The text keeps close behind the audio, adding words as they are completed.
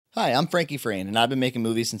Hi, I'm Frankie Frayne, and I've been making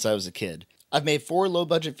movies since I was a kid. I've made 4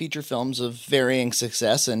 low-budget feature films of varying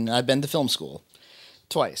success, and I've been to film school.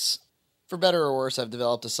 Twice. For better or worse, I've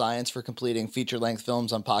developed a science for completing feature-length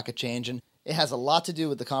films on pocket change, and it has a lot to do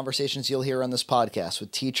with the conversations you'll hear on this podcast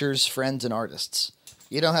with teachers, friends, and artists.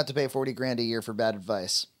 You don't have to pay $40,000 a year for bad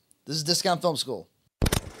advice. This is Discount Film School.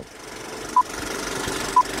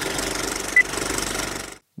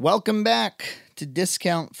 Welcome back to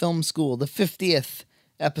Discount Film School, the 50th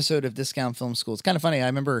episode of Discount Film School. It's kind of funny. I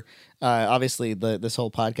remember, obviously, this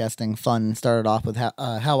whole podcasting fun started off with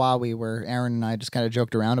How Are We, where Aaron and I just kind of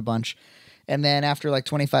joked around a bunch. And then after like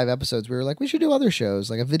 25 episodes, we were like, we should do other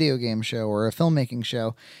shows, like a video game show or a filmmaking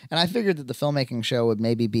show. And I figured that the filmmaking show would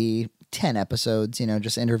maybe be 10 episodes,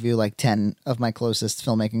 just interview like 10 of my closest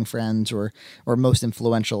filmmaking friends or most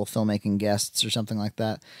influential filmmaking guests or something like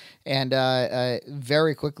that. And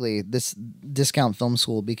very quickly, this Discount Film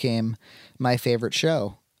School became my favorite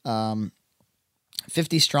show.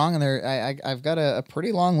 50 strong, and I've got a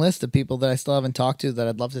pretty long list of people that I still haven't talked to that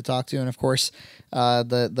I'd love to talk to. And of course,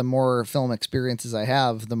 the more film experiences I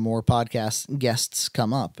have, the more podcast guests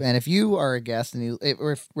come up. And if you are a guest,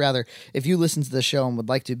 if you listen to the show and would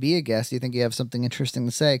like to be a guest, you think you have something interesting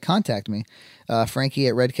to say, contact me, Frankie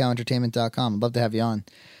at redcowentertainment.com. I'd love to have you on.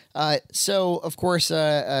 So of course,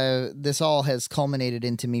 this all has culminated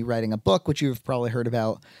into me writing a book, which you've probably heard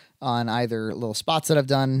about on either little spots that I've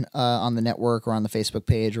done on the network or on the Facebook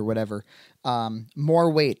page or whatever.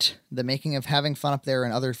 More Weight, The Making of Having Fun Up There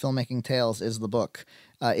and Other Filmmaking Tales is the book.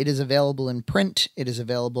 It is available in print, it is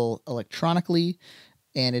available electronically,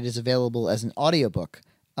 and it is available as an audiobook.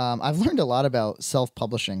 I've learned a lot about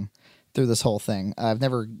self-publishing through this whole thing. I've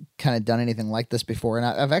never kind of done anything like this before, and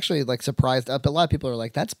I've actually surprised up. A lot of people are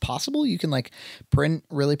like, that's possible? You can print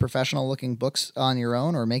really professional looking books on your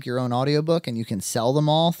own or make your own audiobook and you can sell them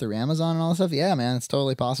all through Amazon and all that stuff? Yeah, man, it's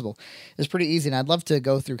totally possible. It's pretty easy, and I'd love to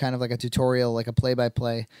go through kind of like a tutorial, like a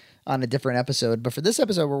play-by-play on a different episode. But for this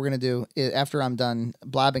episode, what we're going to do, after I'm done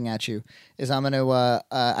blabbing at you, is I'm going to,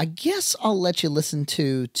 I guess I'll let you listen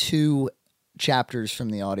to 2 chapters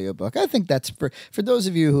from the audiobook. I think that's for those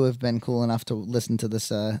of you who have been cool enough to listen to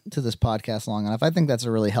this podcast long enough. I think that's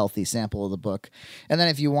a really healthy sample of the book. And then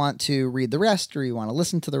if you want to read the rest or you want to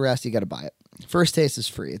listen to the rest, you got to buy it. First taste is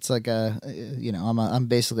free. It's like I'm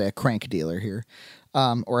basically a crank dealer here,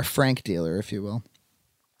 or a frank dealer, if you will.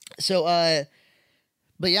 So,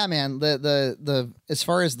 but yeah, man, the as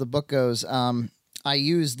far as the book goes, I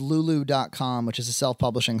used Lulu.com, which is a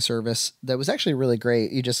self-publishing service that was actually really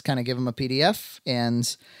great. You just kind of give them a PDF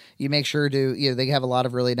and you make sure to, they have a lot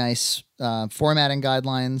of really nice formatting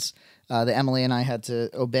guidelines that Emily and I had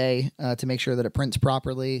to obey to make sure that it prints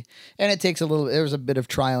properly. And it takes there was a bit of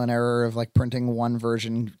trial and error of printing one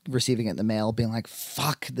version, receiving it in the mail, being like,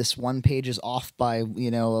 fuck, this one page is off by, a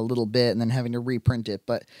little bit, and then having to reprint it.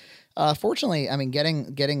 But fortunately, I mean,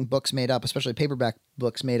 getting books made up, especially paperback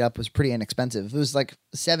books made up, was pretty inexpensive. It was like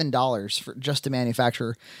 $7 just to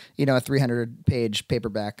manufacture, a 300-page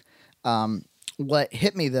paperback. What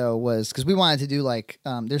hit me though was because we wanted to do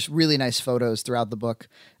there's really nice photos throughout the book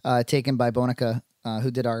taken by Bonica, who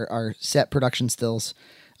did our set production stills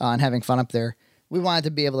on Having Fun Up There. We wanted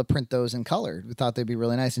to be able to print those in color. We thought they'd be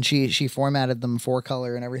really nice, and she formatted them for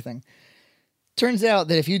color and everything. Turns out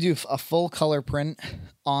that if you do a full color print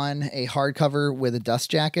on a hardcover with a dust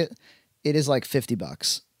jacket, it is like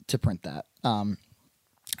 $50 to print that.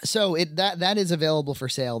 So that is available for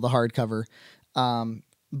sale, the hardcover,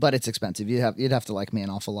 but it's expensive. You'd have to like me an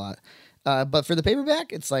awful lot. But for the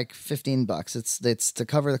paperback, it's like $15. It's to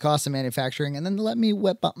cover the cost of manufacturing and then to let me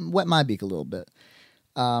wet my beak a little bit.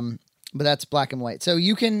 But that's black and white. So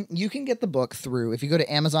you can get the book through, if you go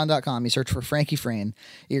to Amazon.com, you search for Frankie Frayne,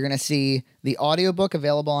 you're going to see the audiobook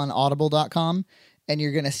available on Audible.com, and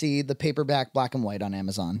you're going to see the paperback black and white on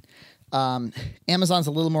Amazon. Amazon's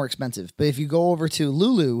a little more expensive, but if you go over to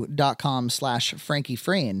Lulu.com/Frankie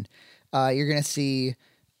Frayne, you're going to see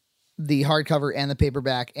the hardcover and the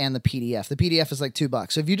paperback and the PDF. The PDF is like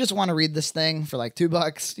 $2. So if you just want to read this thing for like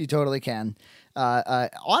 $2, you totally can.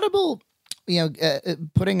 Audible,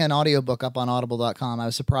 putting an audiobook up on audible.com, I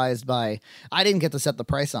was surprised by, I didn't get to set the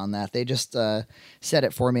price on that. They just set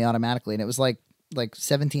it for me automatically. And it was like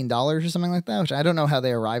 $17 or something like that, which I don't know how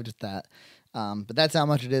they arrived at that. But that's how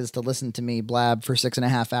much it is to listen to me blab for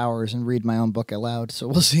 6.5 hours and read my own book aloud. So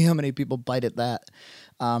we'll see how many people bite at that.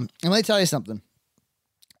 And let me tell you something.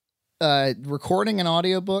 Recording an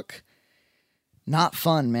audiobook, not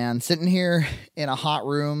fun, man. Sitting here in a hot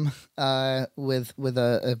room, with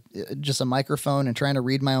just a microphone and trying to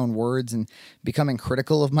read my own words and becoming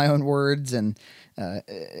critical of my own words and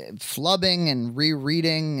flubbing and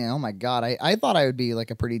rereading. Oh my God. I thought I would be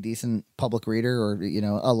like a pretty decent public reader or,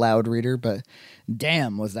 a loud reader, but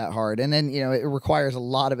damn, was that hard. And then, it requires a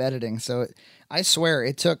lot of editing. So I swear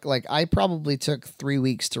it took I probably took 3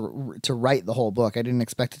 weeks to write the whole book. I didn't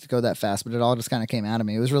expect it to go that fast, but it all just kind of came out of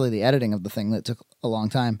me. It was really the editing of the thing that took a long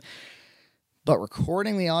time. But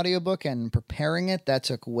recording the audiobook and preparing it, that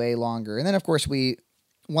took way longer. And then, of course,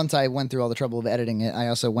 once I went through all the trouble of editing it, I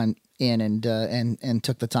also went in and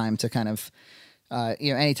took the time to kind of,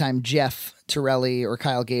 anytime Jeff Torelli or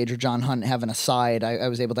Kyle Gage or John Hunt have an aside, I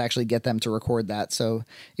was able to actually get them to record that. So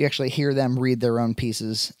you actually hear them read their own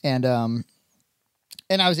pieces. And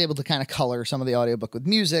I was able to kind of color some of the audiobook with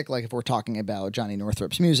music. Like if we're talking about Johnny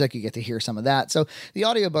Northrup's music, you get to hear some of that. So the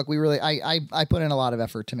audiobook, I put in a lot of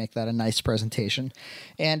effort to make that a nice presentation.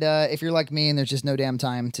 And if you're like me and there's just no damn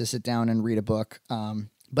time to sit down and read a book,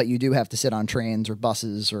 but you do have to sit on trains or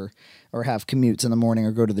buses or have commutes in the morning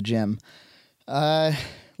or go to the gym,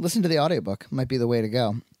 listen to the audiobook. Might be the way to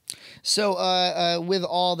go. So with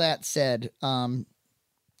all that said, I'm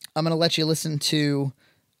going to let you listen to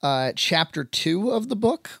chapter 2 of the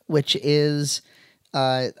book, which is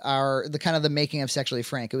the making of Sexually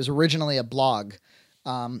Frank. It was originally a blog,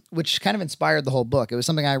 which kind of inspired the whole book. It was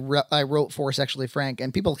something I wrote for Sexually Frank,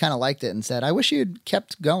 and people kind of liked it and said, I wish you'd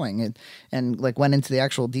kept going, and went into the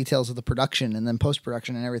actual details of the production and then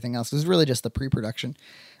post-production and everything else. It was really just the pre-production.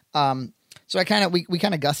 So we kind of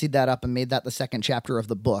gussied that up and made that the second chapter of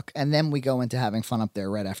the book. And then we go into having fun up there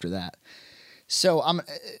right after that. So I'm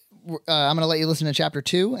going to let you listen to chapter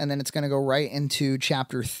 2, and then it's going to go right into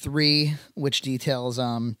chapter 3, which details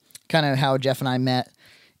kind of how Jeff and I met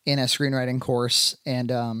in a screenwriting course,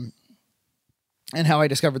 and how I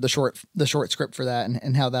discovered the short script for that,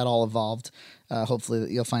 and how that all evolved.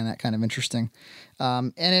 Hopefully you'll find that kind of interesting.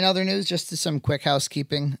 And in other news, just some quick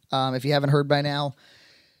housekeeping. If you haven't heard by now,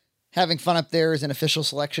 Having Fun Up There is an official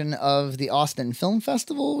selection of the Austin Film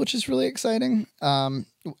Festival, which is really exciting.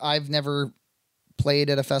 I've never played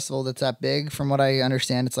at a festival that's that big. From what I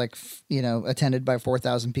understand, it's attended by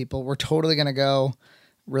 4,000 people. We're totally going to go.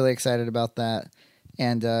 Really excited about that.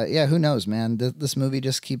 And who knows, man? This movie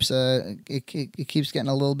just keeps it keeps getting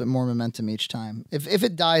a little bit more momentum each time. If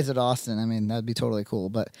it dies at Austin, I mean, that'd be totally cool.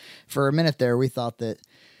 But for a minute there, we thought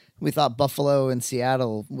Buffalo and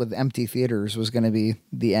Seattle with empty theaters was going to be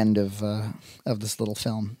the end of this little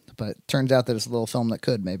film. But turns out that it's a little film that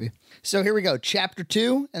could, maybe. So here we go. Chapter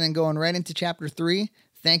 2, and then going right into chapter 3.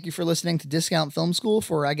 Thank you for listening to Discount Film School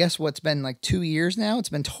for, I guess, what's been 2 years now. It's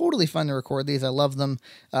been totally fun to record these. I love them.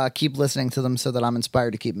 Keep listening to them so that I'm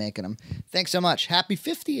inspired to keep making them. Thanks so much. Happy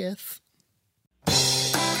 50th.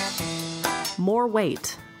 More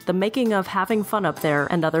Weight, The Making of Having Fun Up There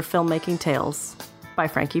and Other Filmmaking Tales by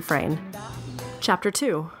Frankie Frayne. Chapter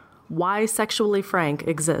 2, Why Sexually Frank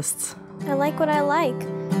Exists. I like what I like.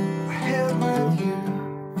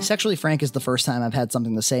 Sexually Frank is the first time I've had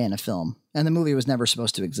something to say in a film, and the movie was never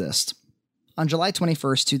supposed to exist. On July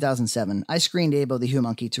 21st, 2007, I screened Abo the Hue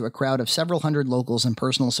Monkey to a crowd of several hundred locals and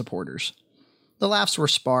personal supporters. The laughs were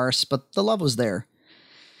sparse, but the love was there.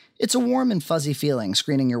 It's a warm and fuzzy feeling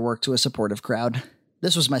screening your work to a supportive crowd.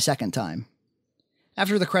 This was my second time.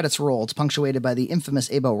 After the credits rolled, punctuated by the infamous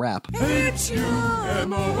Abo rap, H-U-M-O-N-K-E-Y.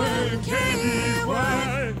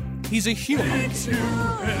 He's a Hue Monkey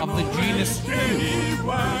of the genus Hue.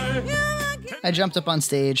 I jumped up on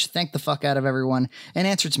stage, thanked the fuck out of everyone, and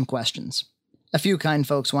answered some questions. A few kind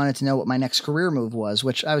folks wanted to know what my next career move was,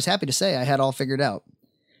 which I was happy to say I had all figured out.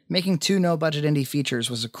 Making 2 no-budget indie features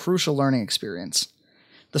was a crucial learning experience.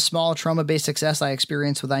 The small, trauma-based success I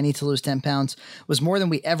experienced with I Need to Lose 10 Pounds was more than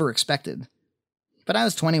we ever expected. But I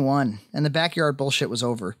was 21, and the backyard bullshit was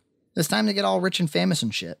over. It was time to get all rich and famous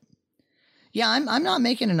and shit. Yeah, I'm not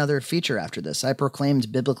making another feature after this, I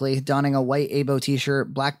proclaimed biblically, donning a white Abo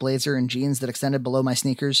t-shirt, black blazer, and jeans that extended below my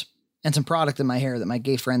sneakers, and some product in my hair that my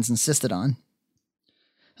gay friends insisted on.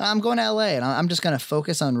 I'm going to LA, and I'm just going to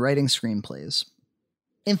focus on writing screenplays.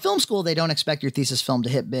 In film school, they don't expect your thesis film to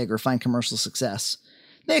hit big or find commercial success.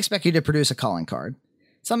 They expect you to produce a calling card.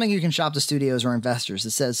 Something you can shop to studios or investors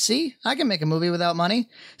that says, see, I can make a movie without money,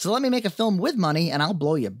 so let me make a film with money and I'll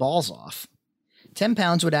blow your balls off. 10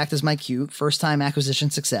 Pounds would act as my cue, first-time acquisition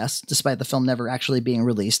success, despite the film never actually being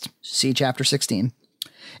released. See Chapter 16.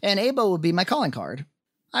 And Abo would be my calling card.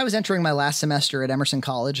 I was entering my last semester at Emerson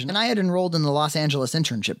College, and I had enrolled in the Los Angeles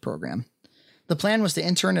internship program. The plan was to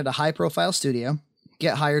intern at a high-profile studio,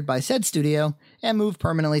 get hired by said studio, and move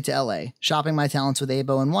permanently to LA, shopping my talents with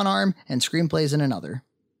Abo in one arm and screenplays in another.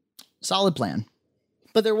 Solid plan.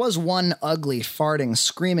 But there was one ugly, farting,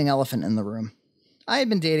 screaming elephant in the room. I had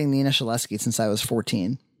been dating Nina Shaleski since I was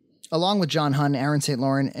 14. Along with John Hunn, Aaron St.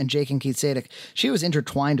 Laurent, and Jake and Keith Sadek, she was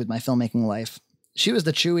intertwined with my filmmaking life. She was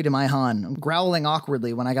the Chewie to my Han, growling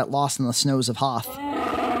awkwardly when I got lost in the snows of Hoth.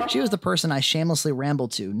 She was the person I shamelessly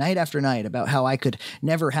rambled to, night after night, about how I could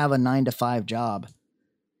never have a 9-to-5 job.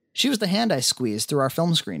 She was the hand I squeezed through our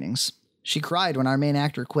film screenings. She cried when our main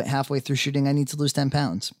actor quit halfway through shooting I Need to Lose 10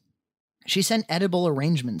 Pounds. She sent edible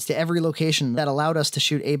arrangements to every location that allowed us to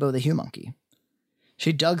shoot Abo the Hugh Monkey.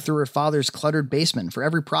 She dug through her father's cluttered basement for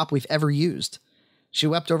every prop we've ever used. She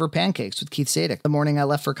wept over pancakes with Keith Sadek the morning I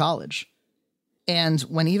left for college. And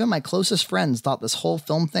when even my closest friends thought this whole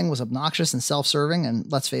film thing was obnoxious and self-serving,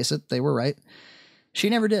 and let's face it, they were right, she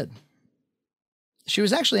never did. She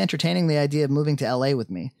was actually entertaining the idea of moving to LA with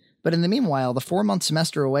me, but in the meanwhile, the 4-month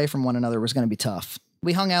semester away from one another was going to be tough.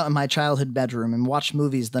 We hung out in my childhood bedroom and watched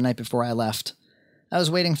movies the night before I left. I was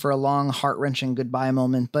waiting for a long, heart-wrenching goodbye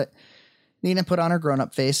moment, but Nina put on her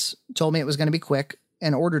grown-up face, told me it was going to be quick,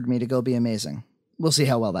 and ordered me to go be amazing. We'll see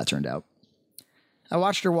how well that turned out. I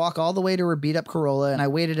watched her walk all the way to her beat-up Corolla, and I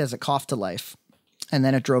waited as it coughed to life. And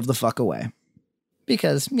then it drove the fuck away.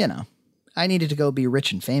 Because, I needed to go be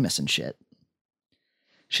rich and famous and shit.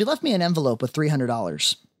 She left me an envelope with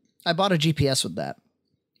 $300. I bought a GPS with that.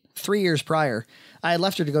 3 years prior, I had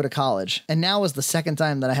left her to go to college, and now was the second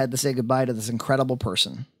time that I had to say goodbye to this incredible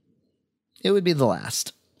person. It would be the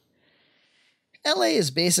last. LA is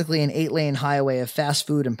basically an 8-lane highway of fast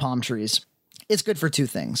food and palm trees. It's good for two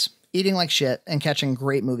things: eating like shit and catching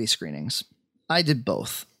great movie screenings. I did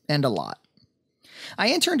both, and a lot. I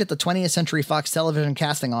interned at the 20th Century Fox television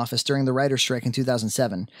casting office during the writer's strike in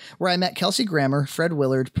 2007, where I met Kelsey Grammer, Fred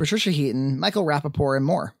Willard, Patricia Heaton, Michael Rappaport, and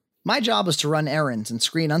more. My job was to run errands and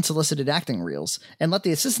screen unsolicited acting reels, and let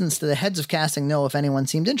the assistants to the heads of casting know if anyone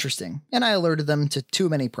seemed interesting, and I alerted them to too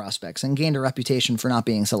many prospects and gained a reputation for not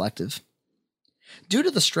being selective. Due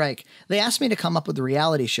to the strike, they asked me to come up with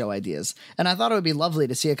reality show ideas, and I thought it would be lovely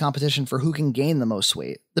to see a competition for who can gain the most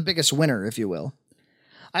weight, the biggest winner, if you will.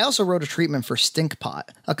 I also wrote a treatment for Stink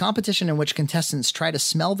Pot, a competition in which contestants try to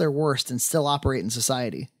smell their worst and still operate in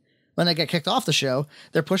society. When they get kicked off the show,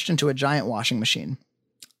 they're pushed into a giant washing machine.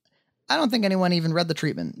 I don't think anyone even read the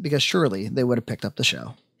treatment, because surely they would have picked up the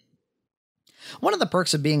show. One of the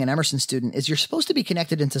perks of being an Emerson student is you're supposed to be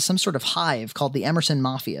connected into some sort of hive called the Emerson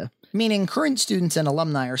Mafia, meaning current students and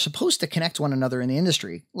alumni are supposed to connect one another in the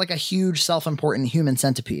industry, like a huge self-important human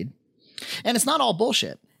centipede. And it's not all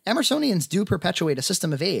bullshit. Emersonians do perpetuate a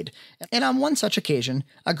system of aid, and on one such occasion,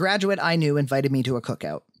 a graduate I knew invited me to a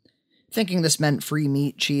cookout. Thinking this meant free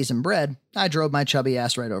meat, cheese, and bread, I drove my chubby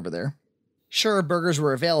ass right over there. Sure, burgers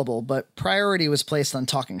were available, but priority was placed on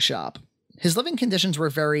talking shop. His living conditions were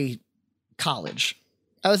very college.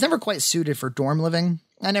 I was never quite suited for dorm living.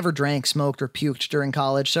 I never drank, smoked, or puked during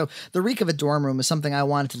college, so the reek of a dorm room was something I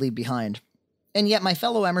wanted to leave behind. And yet my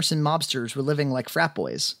fellow Emerson mobsters were living like frat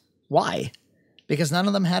boys. Why? Because none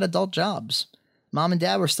of them had adult jobs. Mom and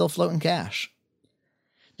dad were still floating cash.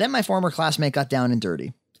 Then my former classmate got down and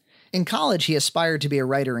dirty. In college, he aspired to be a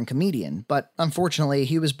writer and comedian, but unfortunately,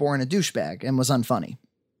 he was born a douchebag and was unfunny.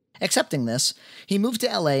 Accepting this, he moved to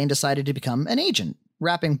LA and decided to become an agent,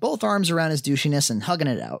 wrapping both arms around his douchiness and hugging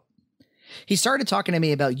it out. He started talking to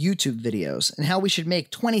me about YouTube videos and how we should make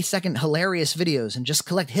 20-second hilarious videos and just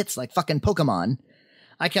collect hits like fucking Pokemon.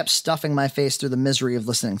 I kept stuffing my face through the misery of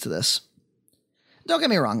listening to this. Don't get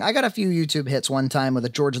me wrong, I got a few YouTube hits one time with a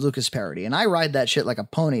George Lucas parody, and I ride that shit like a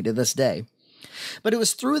pony to this day. But it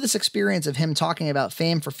was through this experience of him talking about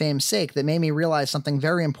fame for fame's sake that made me realize something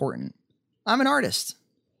very important. I'm an artist.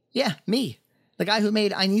 Yeah, me. The guy who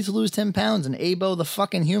made I Need to Lose 10 Pounds and Abo the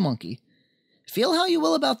fucking Hugh Monkey. Feel how you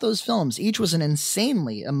will about those films, each was an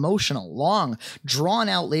insanely emotional, long,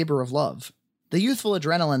 drawn-out labor of love. The youthful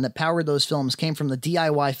adrenaline that powered those films came from the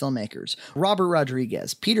DIY filmmakers, Robert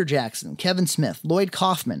Rodriguez, Peter Jackson, Kevin Smith, Lloyd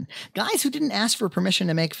Kaufman, guys who didn't ask for permission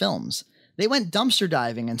to make films. They went dumpster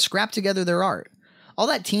diving and scrapped together their art. All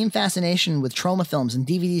that team fascination with trauma films and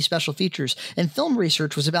DVD special features and film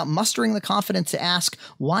research was about mustering the confidence to ask,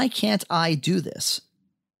 why can't I do this?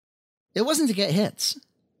 It wasn't to get hits.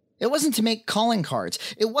 It wasn't to make calling cards.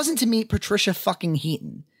 It wasn't to meet Patricia fucking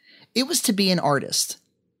Heaton. It was to be an artist.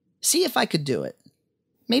 See if I could do it.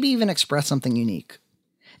 Maybe even express something unique.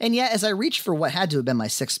 And yet, as I reached for what had to have been my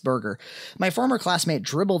 6th burger, my former classmate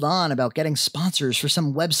dribbled on about getting sponsors for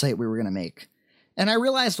some website we were going to make. And I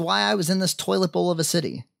realized why I was in this toilet bowl of a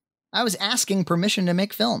city. I was asking permission to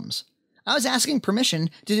make films. I was asking permission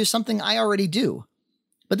to do something I already do.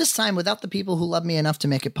 But this time without the people who love me enough to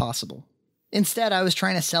make it possible. Instead, I was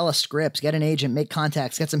trying to sell a script, get an agent, make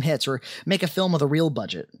contacts, get some hits, or make a film with a real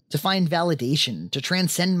budget, to find validation, to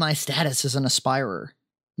transcend my status as an aspirer.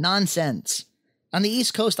 Nonsense. On the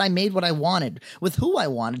East Coast, I made what I wanted, with who I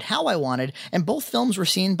wanted, how I wanted, and both films were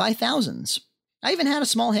seen by thousands. I even had a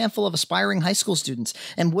small handful of aspiring high school students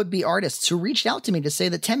and would-be artists who reached out to me to say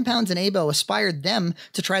that 10 pounds in ABO aspired them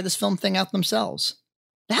to try this film thing out themselves.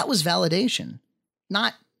 That was validation,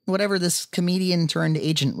 not whatever this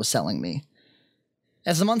comedian-turned-agent was selling me.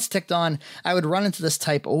 As the months ticked on, I would run into this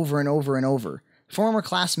type over and over and over. Former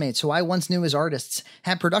classmates who I once knew as artists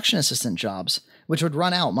had production assistant jobs, which would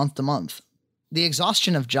run out month to month. The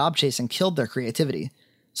exhaustion of job chasing killed their creativity.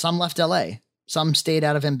 Some left LA, some stayed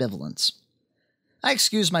out of ambivalence. I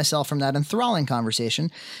excused myself from that enthralling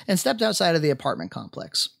conversation and stepped outside of the apartment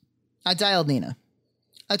complex. I dialed Nina.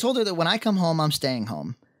 I told her that when I come home, I'm staying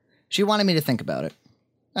home. She wanted me to think about it.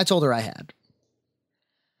 I told her I had.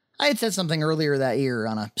 I had said something earlier that year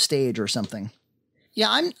on a stage or something.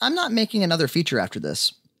 Yeah, I'm not making another feature after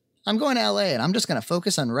this. I'm going to LA and I'm just going to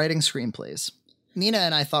focus on writing screenplays. Nina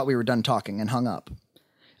and I thought we were done talking and hung up.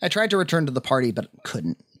 I tried to return to the party, but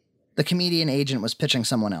couldn't. The comedian agent was pitching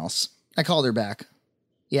someone else. I called her back.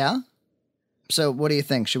 Yeah? So what do you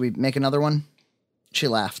think? Should we make another one? She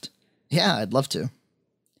laughed. Yeah, I'd love to.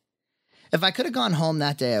 If I could have gone home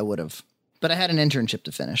that day, I would have. But I had an internship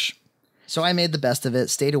to finish. So I made the best of it,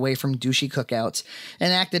 stayed away from douchey cookouts,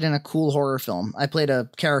 and acted in a cool horror film. I played a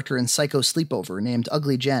character in Psycho Sleepover named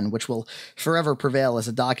Ugly Jen, which will forever prevail as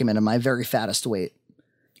a document of my very fattest weight.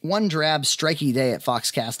 One drab, striky day at Fox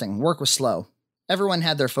Casting. Work was slow. Everyone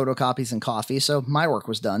had their photocopies and coffee, so my work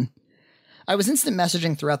was done. I was instant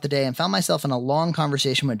messaging throughout the day and found myself in a long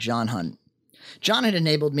conversation with John Hunt. John had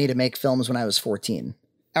enabled me to make films when I was 14.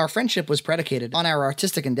 Our friendship was predicated on our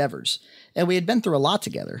artistic endeavors, and we had been through a lot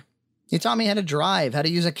together. He taught me how to drive, how to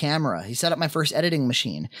use a camera. He set up my first editing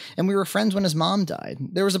machine, and we were friends when his mom died.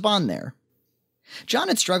 There was a bond there. John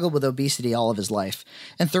had struggled with obesity all of his life,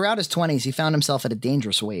 and throughout his 20s he found himself at a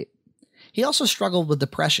dangerous weight. He also struggled with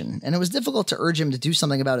depression, and it was difficult to urge him to do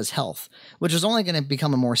something about his health, which was only going to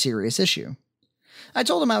become a more serious issue. I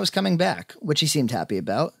told him I was coming back, which he seemed happy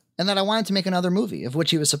about, and that I wanted to make another movie, of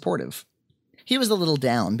which he was supportive. He was a little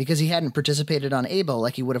down because he hadn't participated on ABO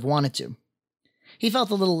like he would have wanted to. He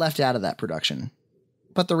felt a little left out of that production.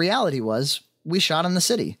 But the reality was, we shot in the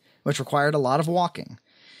city, which required a lot of walking.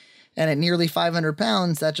 And at nearly 500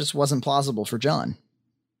 pounds, that just wasn't plausible for John.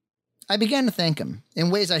 I began to thank him,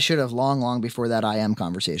 in ways I should have long before that I Am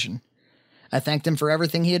conversation. I thanked him for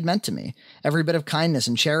everything he had meant to me, every bit of kindness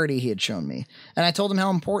and charity he had shown me, and I told him how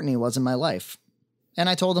important he was in my life. And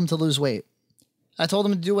I told him to lose weight. I told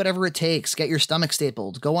him to do whatever it takes, get your stomach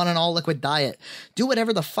stapled, go on an all-liquid diet, do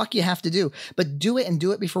whatever the fuck you have to do, but do it and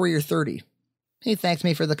do it before you're 30. He thanked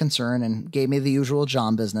me for the concern and gave me the usual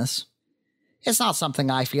John business. It's not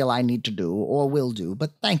something I feel I need to do or will do,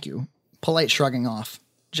 but thank you. Polite shrugging off.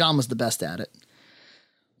 John was the best at it.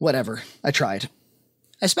 Whatever, I tried.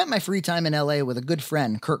 I spent my free time in LA with a good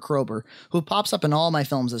friend, Kurt Krober, who pops up in all my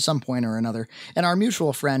films at some point or another, and our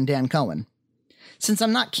mutual friend, Dan Cohen. Since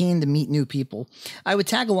I'm not keen to meet new people, I would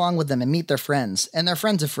tag along with them and meet their friends, and their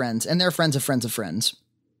friends of friends, and their friends of friends of friends.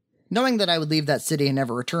 Knowing that I would leave that city and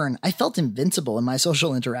never return, I felt invincible in my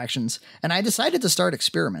social interactions, and I decided to start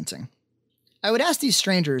experimenting. I would ask these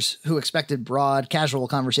strangers, who expected broad, casual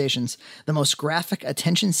conversations, the most graphic,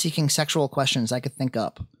 attention-seeking sexual questions I could think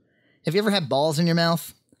up. Have you ever had balls in your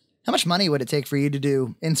mouth? How much money would it take for you to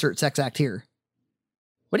do insert sex act here?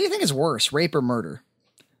 What do you think is worse, rape or murder?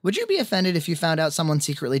 Would you be offended if you found out someone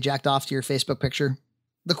secretly jacked off to your Facebook picture?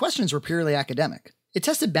 The questions were purely academic. It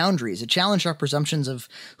tested boundaries, it challenged our presumptions of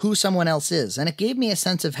who someone else is, and it gave me a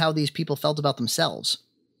sense of how these people felt about themselves.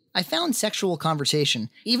 I found sexual conversation,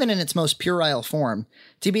 even in its most puerile form,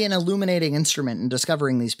 to be an illuminating instrument in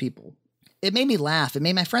discovering these people. It made me laugh, it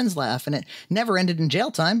made my friends laugh, and it never ended in jail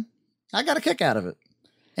time. I got a kick out of it.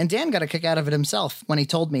 And Dan got a kick out of it himself when he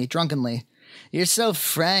told me, drunkenly, "You're so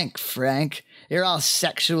frank, Frank. You're all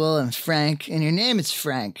sexual and frank, and your name is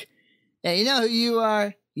Frank. Yeah, you know who you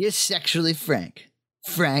are? You're sexually frank.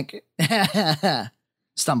 Frank."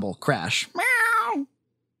 Stumble, crash. Meow.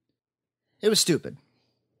 It was stupid.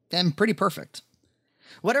 And pretty perfect.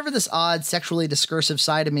 Whatever this odd, sexually discursive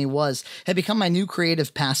side of me was, had become my new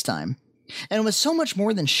creative pastime. And it was so much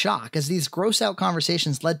more than shock, as these gross-out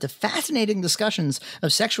conversations led to fascinating discussions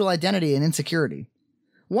of sexual identity and insecurity.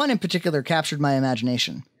 One in particular captured my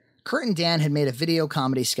imagination. Kurt and Dan had made a video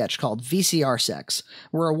comedy sketch called VCR Sex,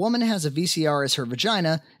 where a woman has a VCR as her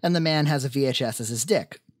vagina, and the man has a VHS as his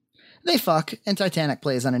dick. They fuck, and Titanic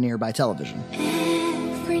plays on a nearby television.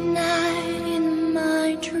 Every night in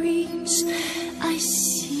my dreams,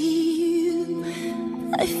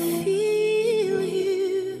 I feel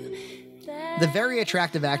you. The very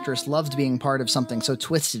attractive actress loved being part of something so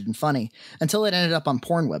twisted and funny until it ended up on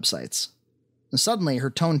porn websites. And suddenly,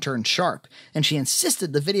 her tone turned sharp, and she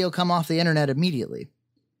insisted the video come off the internet immediately.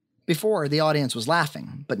 Before, the audience was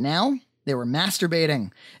laughing, but now they were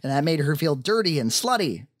masturbating, and that made her feel dirty and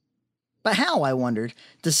slutty. But how, I wondered,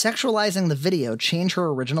 does sexualizing the video change her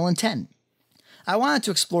original intent? I wanted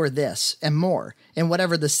to explore this, and more, in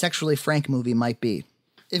whatever the Sexually Frank movie might be.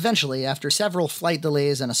 Eventually, after several flight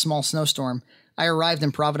delays and a small snowstorm, I arrived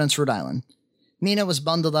in Providence, Rhode Island. Nina was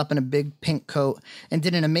bundled up in a big pink coat and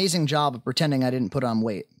did an amazing job of pretending I didn't put on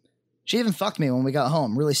weight. She even fucked me when we got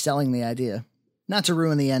home, really selling the idea. Not to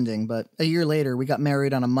ruin the ending, but a year later we got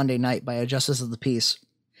married on a Monday night by a justice of the peace.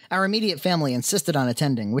 Our immediate family insisted on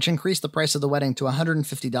attending, which increased the price of the wedding to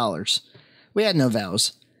 $150. We had no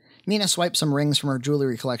vows. Nina swiped some rings from her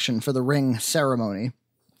jewelry collection for the ring ceremony.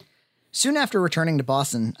 Soon after returning to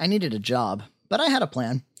Boston, I needed a job, but I had a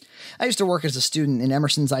plan. I used to work as a student in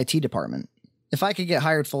Emerson's IT department. If I could get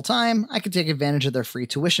hired full-time, I could take advantage of their free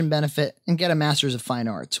tuition benefit and get a Master's of Fine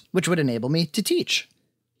Arts, which would enable me to teach.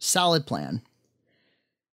 Solid plan.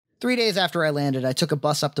 3 days after I landed, I took a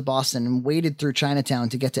bus up to Boston and waded through Chinatown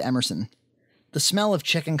to get to Emerson. The smell of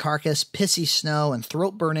chicken carcass, pissy snow, and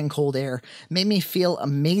throat-burning cold air made me feel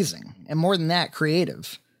amazing, and more than that,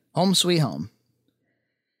 creative. Home sweet home.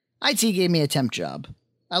 IT gave me a temp job.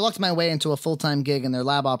 I lucked my way into a full-time gig in their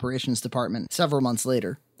lab operations department several months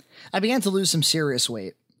later. I began to lose some serious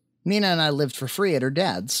weight. Nina and I lived for free at her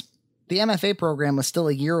dad's. The MFA program was still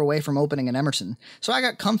a year away from opening in Emerson, so I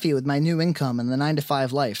got comfy with my new income and the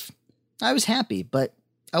 9-to-5 life. I was happy, but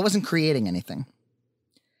I wasn't creating anything.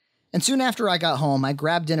 And soon after I got home, I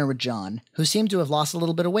grabbed dinner with John, who seemed to have lost a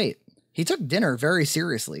little bit of weight. He took dinner very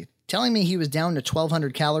seriously, telling me he was down to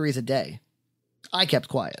 1,200 calories a day. I kept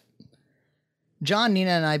quiet. John,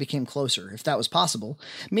 Nina, and I became closer, if that was possible,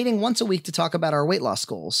 meeting once a week to talk about our weight loss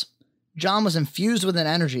goals. John was infused with an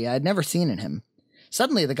energy I had never seen in him.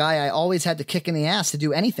 Suddenly, the guy I always had to kick in the ass to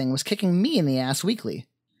do anything was kicking me in the ass weekly.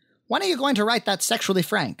 When are you going to write that Sexually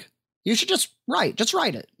Frank? You should just write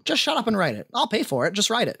it. Just shut up and write it. I'll pay for it. Just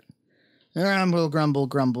write it. Grumble, grumble,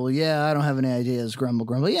 grumble. Yeah, I don't have any ideas. Grumble,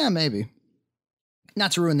 grumble. Yeah, maybe.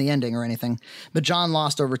 Not to ruin the ending or anything, but John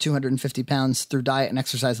lost over 250 pounds through diet and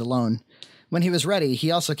exercise alone. When he was ready,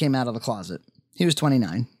 he also came out of the closet. He was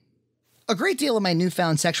 29. A great deal of my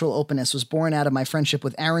newfound sexual openness was born out of my friendship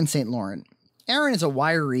with Aaron St. Laurent. Aaron is a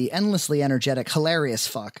wiry, endlessly energetic, hilarious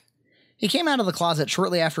fuck. He came out of the closet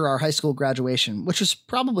shortly after our high school graduation, which was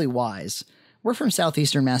probably wise. We're from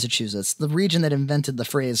southeastern Massachusetts, the region that invented the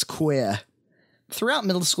phrase queer. Throughout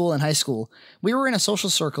middle school and high school, we were in a social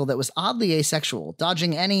circle that was oddly asexual,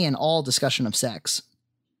 dodging any and all discussion of sex.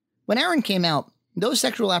 When Aaron came out, those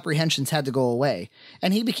sexual apprehensions had to go away,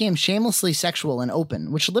 and he became shamelessly sexual and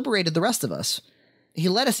open, which liberated the rest of us. He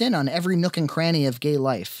let us in on every nook and cranny of gay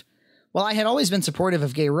life. While I had always been supportive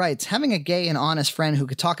of gay rights, having a gay and honest friend who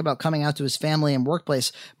could talk about coming out to his family and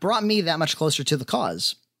workplace brought me that much closer to the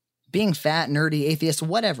cause. Being fat, nerdy, atheist,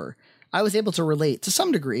 whatever, I was able to relate, to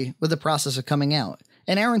some degree, with the process of coming out,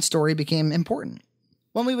 and Aaron's story became important.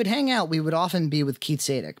 When we would hang out, we would often be with Keith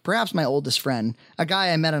Sadek, perhaps my oldest friend, a guy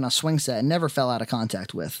I met on a swing set and never fell out of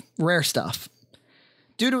contact with. Rare stuff.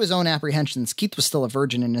 Due to his own apprehensions, Keith was still a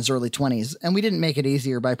virgin in his early 20s, and we didn't make it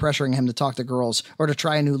easier by pressuring him to talk to girls, or to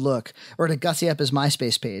try a new look, or to gussy up his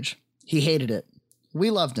MySpace page. He hated it.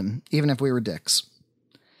 We loved him, even if we were dicks.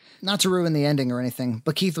 Not to ruin the ending or anything,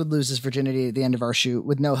 but Keith would lose his virginity at the end of our shoot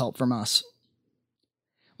with no help from us.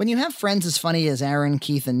 When you have friends as funny as Aaron,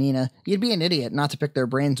 Keith, and Nina, you'd be an idiot not to pick their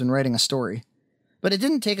brains when writing a story. But it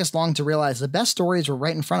didn't take us long to realize the best stories were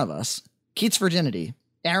right in front of us. Keith's virginity,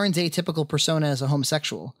 Aaron's atypical persona as a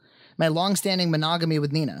homosexual, my long-standing monogamy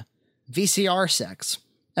with Nina, VCR sex,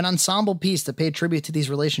 an ensemble piece that paid tribute to these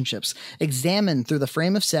relationships, examined through the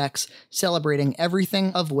frame of sex, celebrating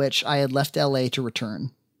everything of which I had left LA to return.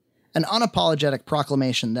 An unapologetic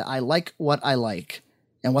proclamation that I like what I like,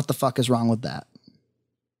 and what the fuck is wrong with that?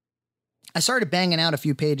 I started banging out a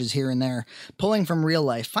few pages here and there, pulling from real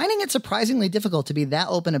life, finding it surprisingly difficult to be that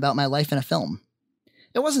open about my life in a film.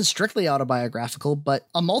 It wasn't strictly autobiographical, but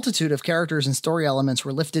a multitude of characters and story elements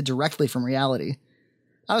were lifted directly from reality.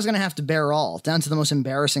 I was going to have to bear all, down to the most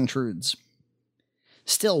embarrassing truths.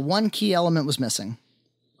 Still, one key element was missing.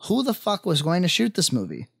 Who the fuck was going to shoot this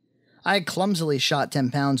movie? I had clumsily shot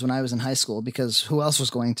 10 pounds when I was in high school, because who else was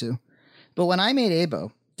going to? But when I made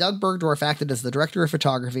Abo, Doug Bergdorf acted as the director of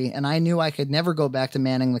photography, and I knew I could never go back to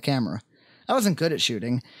manning the camera. I wasn't good at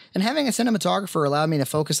shooting, and having a cinematographer allowed me to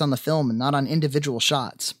focus on the film and not on individual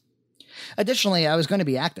shots. Additionally, I was going to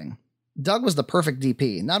be acting. Doug was the perfect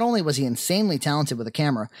DP. Not only was he insanely talented with a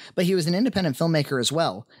camera, but he was an independent filmmaker as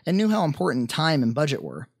well, and knew how important time and budget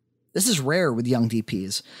were. This is rare with young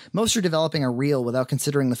DPs. Most are developing a reel without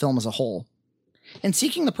considering the film as a whole. In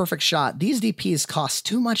seeking the perfect shot, these DPs cost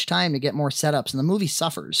too much time to get more setups, and the movie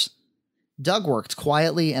suffers. Doug worked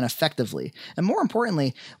quietly and effectively, and more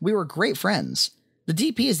importantly, we were great friends. The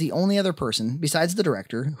DP is the only other person, besides the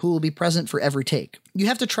director, who will be present for every take. You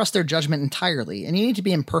have to trust their judgment entirely, and you need to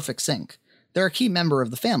be in perfect sync. They're a key member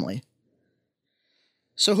of the family.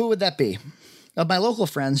 So who would that be? Of my local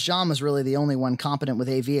friends, John was really the only one competent with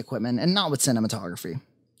AV equipment and not with cinematography.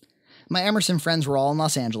 My Emerson friends were all in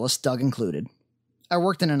Los Angeles, Doug included. I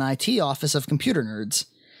worked in an IT office of computer nerds.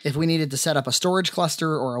 If we needed to set up a storage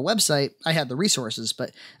cluster or a website, I had the resources,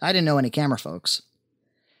 but I didn't know any camera folks.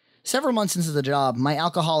 Several months into the job, my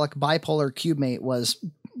alcoholic bipolar cubemate was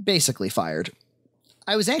basically fired.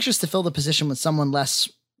 I was anxious to fill the position with someone less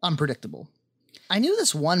unpredictable. I knew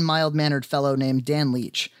this one mild-mannered fellow named Dan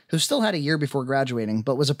Leach, who still had a year before graduating,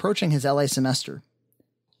 but was approaching his LA semester.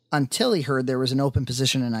 Until he heard there was an open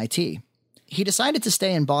position in IT. He decided to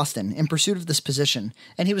stay in Boston in pursuit of this position,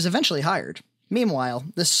 and he was eventually hired. Meanwhile,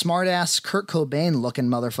 this smart-ass Kurt Cobain-looking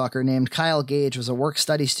motherfucker named Kyle Gage was a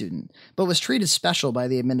work-study student, but was treated special by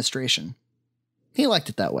the administration. He liked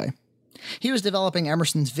it that way. He was developing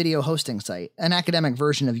Emerson's video hosting site, an academic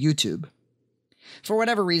version of YouTube. For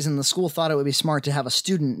whatever reason, the school thought it would be smart to have a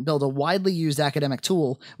student build a widely used academic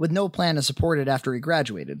tool with no plan to support it after he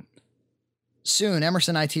graduated. Soon,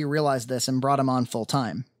 Emerson IT realized this and brought him on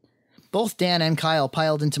full-time. Both Dan and Kyle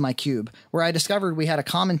piled into my cube, where I discovered we had a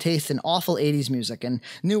common taste in awful 80s music and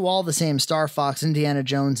knew all the same Star Fox, Indiana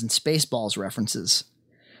Jones, and Spaceballs references.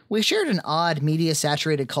 We shared an odd,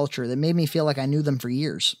 media-saturated culture that made me feel like I knew them for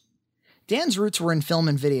years. Dan's roots were in film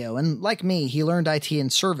and video, and like me, he learned IT in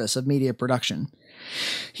service of media production.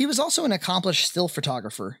 He was also an accomplished still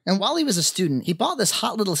photographer, and while he was a student, he bought this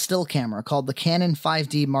hot little still camera called the Canon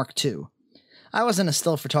 5D Mark II. I wasn't a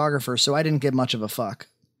still photographer, so I didn't give much of a fuck.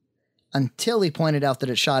 Until he pointed out that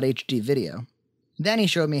it shot HD video. Then he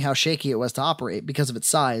showed me how shaky it was to operate because of its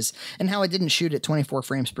size, and how it didn't shoot at 24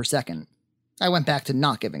 frames per second. I went back to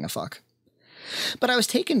not giving a fuck. But I was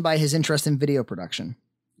taken by his interest in video production,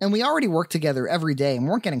 and we already worked together every day and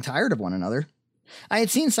weren't getting tired of one another. I had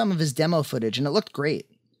seen some of his demo footage, and it looked great.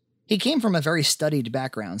 He came from a very studied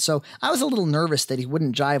background, so I was a little nervous that he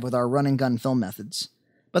wouldn't jive with our run-and-gun film methods.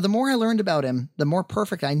 But the more I learned about him, the more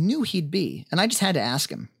perfect I knew he'd be, and I just had to ask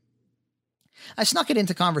him. I snuck it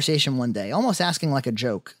into conversation one day, almost asking like a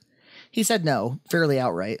joke. He said no, fairly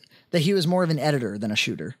outright, that he was more of an editor than a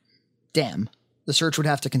shooter. Damn, the search would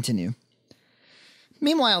have to continue.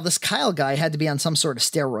 Meanwhile, this Kyle guy had to be on some sort of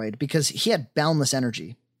steroid because he had boundless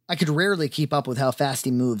energy. I could rarely keep up with how fast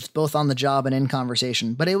he moved, both on the job and in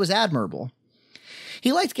conversation, but it was admirable.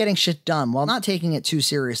 He liked getting shit done while not taking it too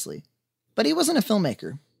seriously. But he wasn't a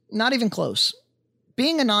filmmaker, not even close.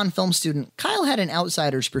 Being a non-film student, Kyle had an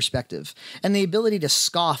outsider's perspective and the ability to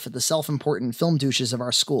scoff at the self-important film douches of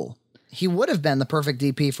our school. He would have been the perfect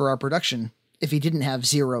DP for our production if he didn't have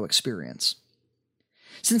zero experience.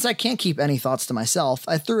 Since I can't keep any thoughts to myself,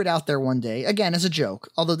 I threw it out there one day, again as a joke,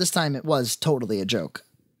 although this time it was totally a joke.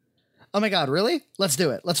 Oh my god, really? Let's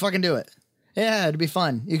do it. Let's fucking do it. Yeah, it'd be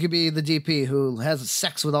fun. You could be the DP who has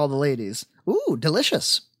sex with all the ladies. Ooh,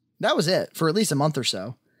 delicious. That was it, for at least a month or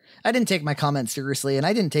so. I didn't take my comment seriously, and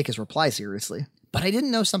I didn't take his reply seriously. But I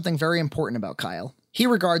didn't know something very important about Kyle. He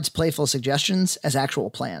regards playful suggestions as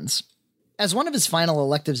actual plans. As one of his final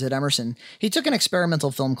electives at Emerson, he took an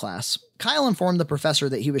experimental film class. Kyle informed the professor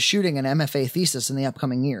that he was shooting an MFA thesis in the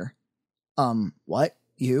upcoming year. What?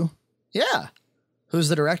 You? Yeah. Who's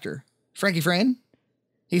the director? Frankie Frayne?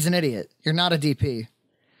 He's an idiot. You're not a DP.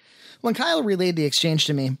 When Kyle relayed the exchange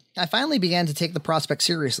to me, I finally began to take the prospect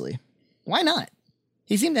seriously. Why not?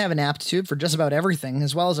 He seemed to have an aptitude for just about everything,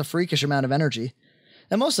 as well as a freakish amount of energy.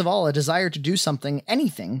 And most of all, a desire to do something,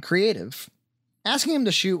 anything, creative. Asking him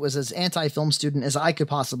to shoot was as anti-film student as I could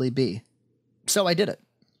possibly be. So I did it.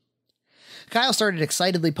 Kyle started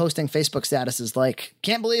excitedly posting Facebook statuses like,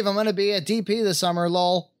 "Can't believe I'm going to be a DP this summer,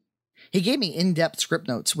 lol." He gave me in-depth script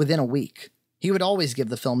notes within a week. He would always give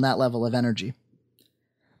the film that level of energy.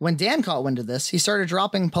 When Dan caught wind of this, he started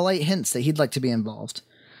dropping polite hints that he'd like to be involved.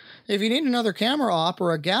 "If you need another camera op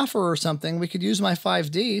or a gaffer or something, we could use my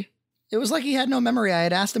 5D. It was like he had no memory I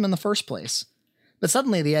had asked him in the first place. But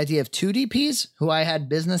suddenly the idea of two DPs, who I had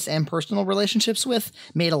business and personal relationships with,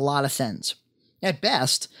 made a lot of sense. At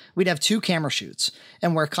best, we'd have 2 camera shoots,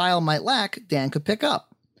 and where Kyle might lack, Dan could pick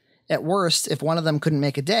up. At worst, if one of them couldn't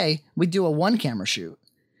make a day, we'd do a 1 camera shoot.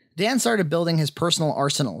 Dan started building his personal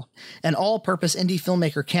arsenal, an all-purpose indie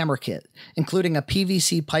filmmaker camera kit, including a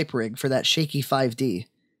PVC pipe rig for that shaky 5D.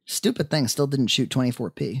 Stupid thing still didn't shoot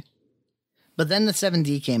 24p. But then the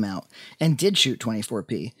 7D came out, and did shoot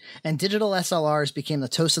 24p, and digital SLRs became the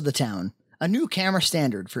toast of the town, a new camera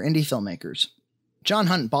standard for indie filmmakers. John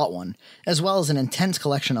Hunt bought one, as well as an intense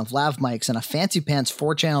collection of lav mics and a fancy-pants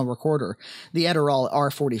 4-channel recorder, the Edirol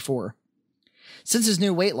R44. Since his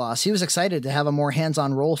new weight loss, he was excited to have a more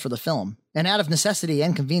hands-on role for the film, and out of necessity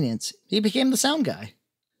and convenience, he became the sound guy.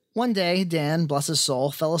 One day, Dan, bless his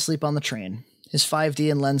soul, fell asleep on the train. His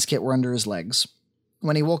 5D and lens kit were under his legs.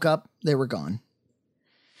 When he woke up, they were gone.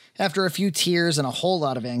 After a few tears and a whole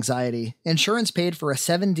lot of anxiety, insurance paid for a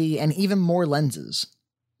 7D and even more lenses.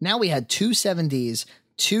 Now we had 2 7Ds,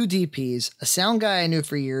 2 DPs, a sound guy I knew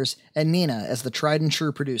for years, and Nina as the tried and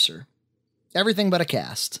true producer. Everything but a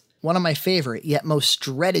cast. One of my favorite, yet most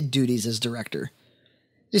dreaded duties as director.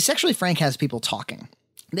 Sexually Frank has people talking.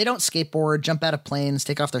 They don't skateboard, jump out of planes,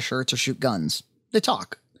 take off their shirts, or shoot guns. They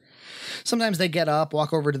talk. Sometimes they get up,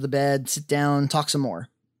 walk over to the bed, sit down, talk some more.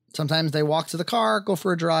 Sometimes they walk to the car, go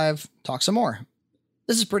for a drive, talk some more.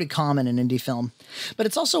 This is pretty common in indie film, but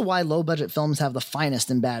it's also why low-budget films have the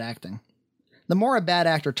finest in bad acting. The more a bad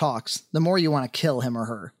actor talks, the more you want to kill him or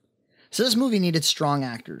her. So this movie needed strong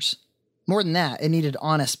actors. More than that, it needed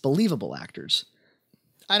honest, believable actors.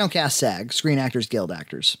 I don't cast SAG, Screen Actors Guild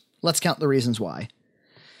actors. Let's count the reasons why.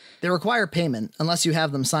 They require payment unless you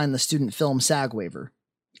have them sign the student film SAG waiver.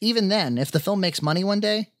 Even then, if the film makes money one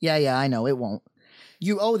day, yeah, I know, it won't.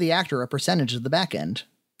 You owe the actor a percentage of the back end.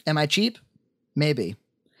 Am I cheap? Maybe.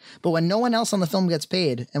 But when no one else on the film gets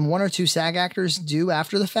paid, and 1 or 2 SAG actors do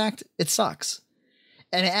after the fact, it sucks.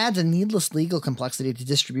 And it adds a needless legal complexity to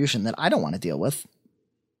distribution that I don't want to deal with.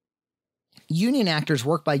 Union actors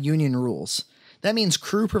work by union rules. That means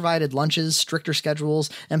crew-provided lunches, stricter schedules,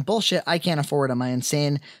 and bullshit I can't afford on my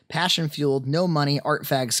insane, passion-fueled, no-money art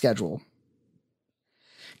fag schedule.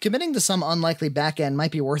 Committing to some unlikely back end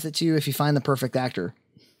might be worth it to you if you find the perfect actor.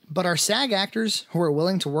 But are SAG actors who are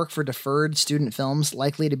willing to work for deferred student films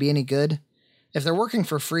likely to be any good? If they're working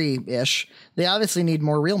for free-ish, they obviously need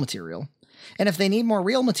more reel material. And if they need more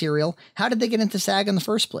reel material, how did they get into SAG in the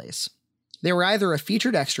first place? They were either a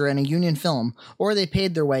featured extra in a union film, or they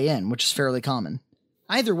paid their way in, which is fairly common.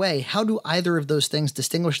 Either way, how do either of those things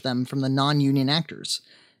distinguish them from the non-union actors?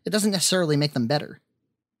 It doesn't necessarily make them better.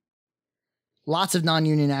 Lots of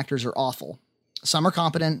non-union actors are awful. Some are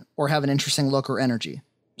competent or have an interesting look or energy.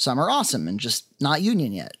 Some are awesome and just not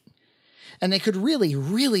union yet. And they could really,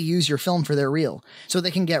 really use your film for their reel, so they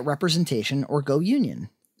can get representation or go union.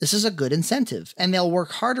 This is a good incentive, and they'll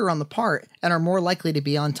work harder on the part and are more likely to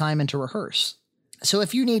be on time and to rehearse. So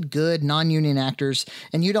if you need good non-union actors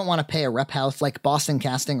and you don't want to pay a rep house like Boston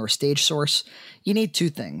Casting or Stage Source, you need 2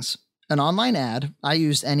 things. An online ad, I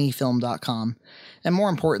used anyfilm.com, and more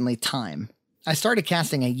importantly, time. I started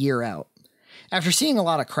casting a year out. After seeing a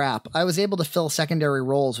lot of crap, I was able to fill secondary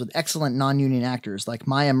roles with excellent non-union actors like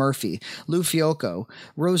Maya Murphy, Lou Fiocco,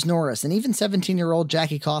 Rose Norris, and even 17-year-old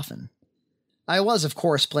Jackie Coffin. I was, of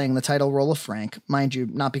course, playing the title role of Frank, mind you,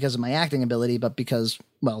 not because of my acting ability, but because,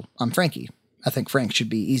 well, I'm Frankie. I think Frank should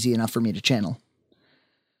be easy enough for me to channel.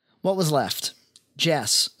 What was left?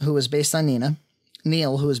 Jess, who was based on Nina,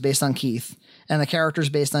 Neil, who was based on Keith, and the characters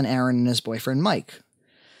based on Aaron and his boyfriend Mike.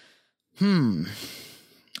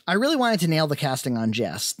 I really wanted to nail the casting on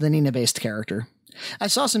Jess, the Nina-based character. I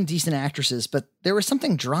saw some decent actresses, but there was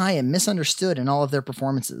something dry and misunderstood in all of their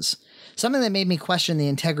performances. Something that made me question the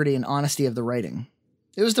integrity and honesty of the writing.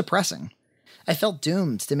 It was depressing. I felt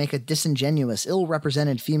doomed to make a disingenuous,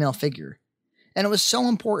 ill-represented female figure. And it was so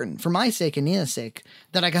important, for my sake and Nina's sake,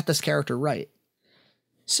 that I got this character right.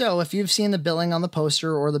 So, if you've seen the billing on the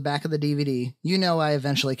poster or the back of the DVD, you know I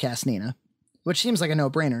eventually cast Nina. Which seems like a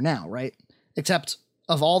no-brainer now, right? Except,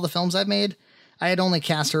 of all the films I've made, I had only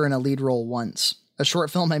cast her in a lead role once. A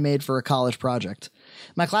short film I made for a college project.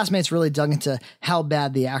 My classmates really dug into how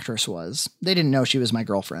bad the actress was. They didn't know she was my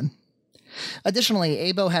girlfriend. Additionally,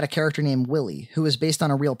 Abo had a character named Willie, who was based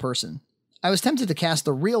on a real person. I was tempted to cast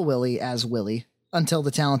the real Willie as Willie, until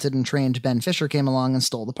the talented and trained Ben Fisher came along and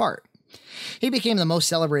stole the part. He became the most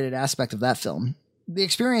celebrated aspect of that film. The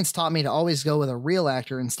experience taught me to always go with a real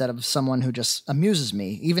actor instead of someone who just amuses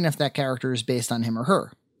me, even if that character is based on him or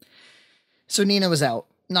her. So Nina was out.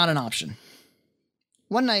 Not an option.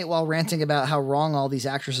 One night, while ranting about how wrong all these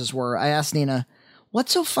actresses were, I asked Nina,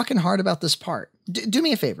 "What's so fucking hard about this part? Do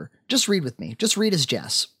me a favor. Just read with me. Just read as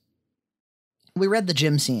Jess." We read the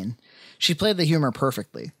gym scene. She played the humor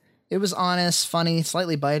perfectly. It was honest, funny,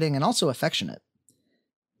 slightly biting, and also affectionate.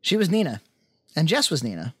 She was Nina. And Jess was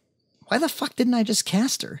Nina. Why the fuck didn't I just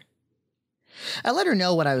cast her? I let her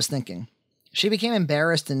know what I was thinking. She became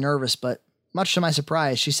embarrassed and nervous, but much to my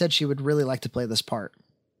surprise, she said she would really like to play this part.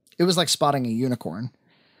 It was like spotting a unicorn.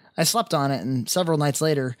 I slept on it, and several nights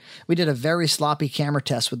later, we did a very sloppy camera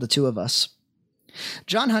test with the two of us.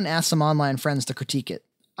 John Hunt asked some online friends to critique it.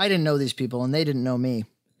 I didn't know these people, and they didn't know me.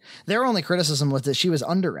 Their only criticism was that she was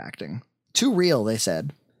underacting. Too real, they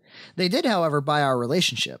said. They did, however, buy our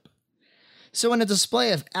relationship. So in a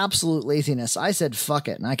display of absolute laziness, I said fuck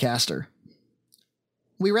it, and I cast her.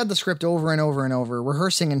 We read the script over and over and over,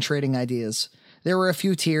 rehearsing and trading ideas. There were a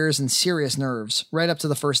few tears and serious nerves, right up to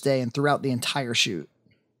the first day and throughout the entire shoot.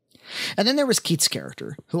 And then there was Keith's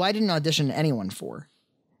character, who I didn't audition anyone for.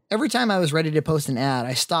 Every time I was ready to post an ad,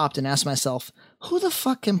 I stopped and asked myself, who the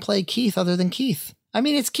fuck can play Keith other than Keith? I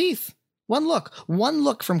mean, it's Keith. One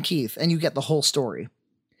look from Keith, and you get the whole story.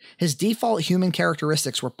 His default human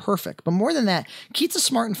characteristics were perfect, but more than that, Keith's a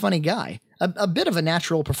smart and funny guy, a bit of a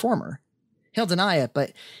natural performer. He'll deny it,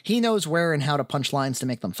 but he knows where and how to punch lines to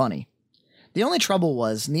make them funny. The only trouble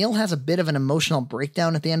was, Neil has a bit of an emotional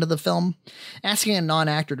breakdown at the end of the film. Asking a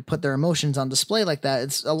non-actor to put their emotions on display like that,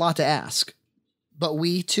 it's a lot to ask. But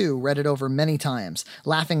we, too, read it over many times,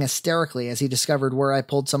 laughing hysterically as he discovered where I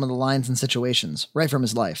pulled some of the lines and situations, right from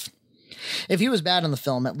his life. If he was bad in the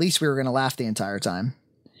film, at least we were going to laugh the entire time.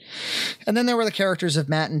 And then there were the characters of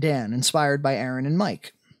Matt and Dan, inspired by Aaron and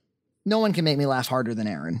Mike. No one can make me laugh harder than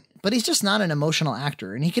Aaron, but he's just not an emotional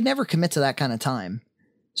actor, and he could never commit to that kind of time.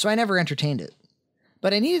 So I never entertained it.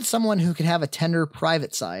 But I needed someone who could have a tender,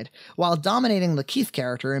 private side, while dominating the Keith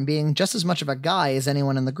character and being just as much of a guy as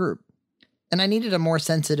anyone in the group. And I needed a more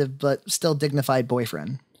sensitive, but still dignified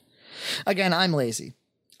boyfriend. Again, I'm lazy.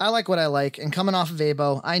 I like what I like, and coming off of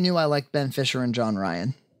ABO, I knew I liked Ben Fisher and John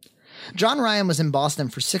Ryan. John Ryan was in Boston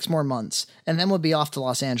for 6 more months, and then would be off to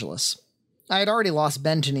Los Angeles. I had already lost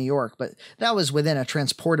Ben to New York, but that was within a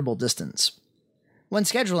transportable distance. When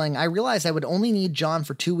scheduling, I realized I would only need John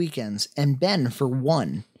for 2 weekends, and Ben for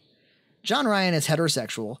 1. John Ryan is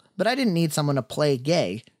heterosexual, but I didn't need someone to play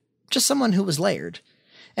gay, just someone who was layered.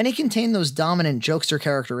 And he contained those dominant jokester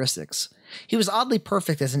characteristics. He was oddly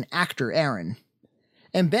perfect as an actor, Aaron.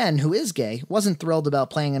 And Ben, who is gay, wasn't thrilled about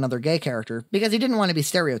playing another gay character because he didn't want to be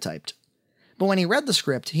stereotyped. But when he read the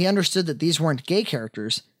script, he understood that these weren't gay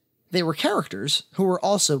characters. They were characters who were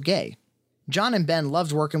also gay. John and Ben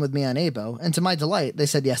loved working with me on ABO, and to my delight, they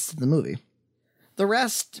said yes to the movie. The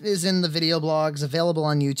rest is in the video blogs available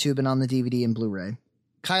on YouTube and on the DVD and Blu-ray.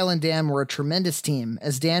 Kyle and Dan were a tremendous team,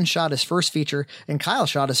 as Dan shot his first feature and Kyle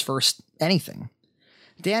shot his first anything.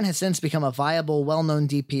 Dan has since become a viable, well-known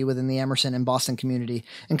DP within the Emerson and Boston community,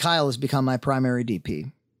 and Kyle has become my primary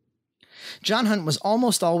DP. John Hunt was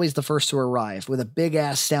almost always the first to arrive, with a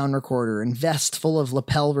big-ass sound recorder and vest full of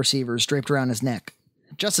lapel receivers draped around his neck.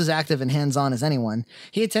 Just as active and hands-on as anyone,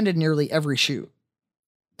 he attended nearly every shoot.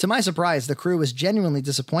 To my surprise, the crew was genuinely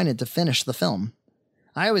disappointed to finish the film.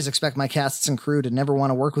 I always expect my casts and crew to never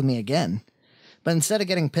want to work with me again. But instead of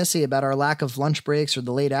getting pissy about our lack of lunch breaks or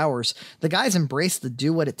the late hours, the guys embraced the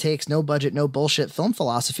do-what-it-takes, no-budget, no-bullshit film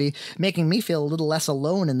philosophy, making me feel a little less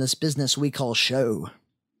alone in this business we call show.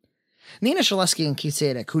 Nina Shaleski and Keith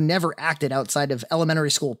Sadek, who never acted outside of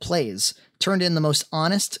elementary school plays, turned in the most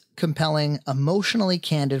honest, compelling, emotionally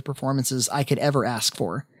candid performances I could ever ask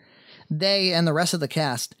for. They, and the rest of the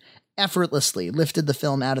cast, effortlessly lifted the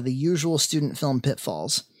film out of the usual student film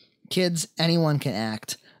pitfalls. Kids, anyone can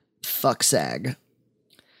act. Fuck SAG.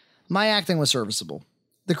 My acting was serviceable.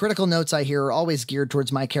 The critical notes I hear are always geared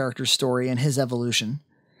towards my character's story and his evolution.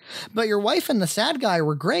 But your wife and the sad guy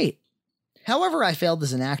were great. However I failed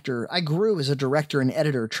as an actor, I grew as a director and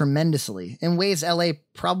editor tremendously, in ways LA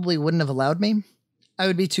probably wouldn't have allowed me. I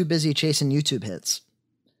would be too busy chasing YouTube hits.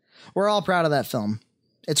 We're all proud of that film.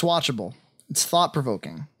 It's watchable. It's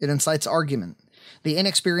thought-provoking. It incites argument. The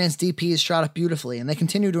inexperienced DPs shot it beautifully, and they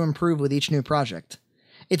continue to improve with each new project.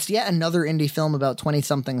 It's yet another indie film about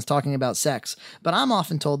 20-somethings talking about sex, but I'm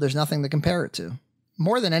often told there's nothing to compare it to.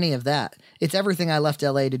 More than any of that, it's everything I left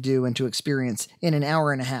LA to do and to experience in an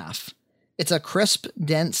hour and a half. It's a crisp,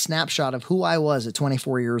 dense snapshot of who I was at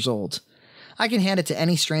 24 years old. I can hand it to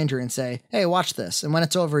any stranger and say, hey, watch this, and when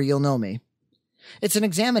it's over, you'll know me. It's an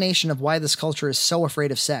examination of why this culture is so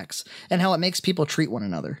afraid of sex, and how it makes people treat one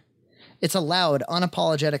another. It's a loud,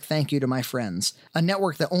 unapologetic thank you to my friends, a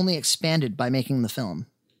network that only expanded by making the film.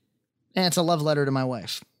 And it's a love letter to my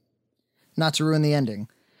wife. Not to ruin the ending,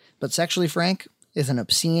 but Sexually Frank is an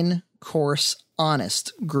obscene, coarse,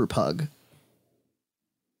 honest group hug.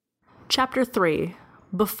 Chapter 3.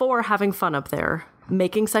 Before having fun up there,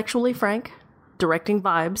 making Sexually Frank, directing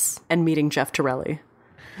Vibes, and meeting Jeff Torelli.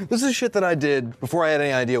 This is shit that I did before I had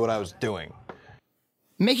any idea what I was doing.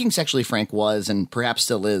 Making Sexually Frank was, and perhaps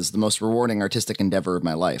still is, the most rewarding artistic endeavor of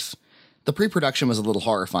my life. The pre-production was a little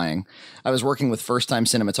horrifying. I was working with first-time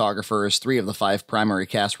cinematographers, 3 of the 5 primary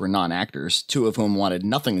cast were non-actors, 2 of whom wanted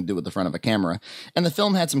nothing to do with the front of a camera, and the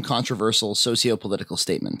film had some controversial socio-political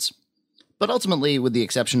statements. But ultimately, with the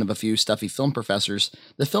exception of a few stuffy film professors,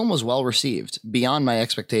 the film was well received, beyond my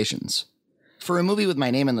expectations. For a movie with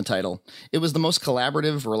my name in the title, it was the most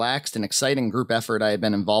collaborative, relaxed, and exciting group effort I had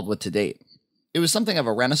been involved with to date. It was something of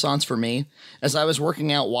a renaissance for me, as I was working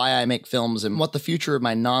out why I make films and what the future of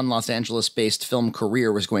my non-Los Angeles-based film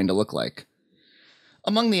career was going to look like.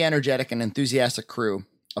 Among the energetic and enthusiastic crew,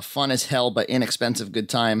 a fun as hell but inexpensive good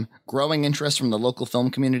time, growing interest from the local film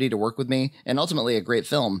community to work with me, and ultimately a great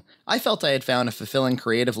film, I felt I had found a fulfilling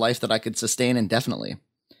creative life that I could sustain indefinitely.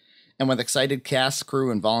 And with excited cast, crew,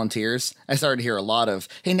 and volunteers, I started to hear a lot of,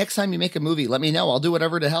 "Hey, next time you make a movie, let me know, I'll do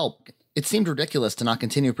whatever to help." It seemed ridiculous to not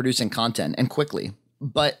continue producing content, and quickly.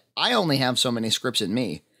 But I only have so many scripts in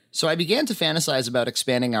me, so I began to fantasize about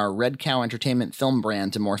expanding our Red Cow Entertainment film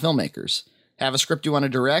brand to more filmmakers. Have a script you want to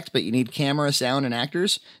direct, but you need camera, sound, and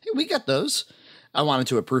actors? Hey, we got those. I wanted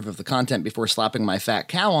to approve of the content before slapping my fat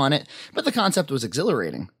cow on it, but the concept was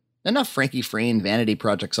exhilarating. Enough Frankie Frayne vanity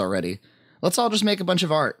projects already. Let's all just make a bunch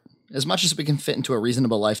of art, as much as we can fit into a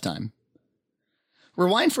reasonable lifetime.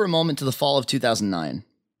 Rewind for a moment to the fall of 2009.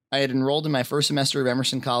 I had enrolled in my first semester of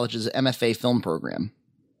Emerson College's MFA film program.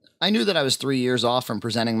 I knew that I was 3 years off from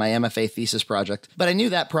presenting my MFA thesis project, but I knew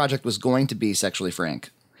that project was going to be Sexually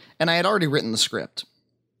Frank, and I had already written the script.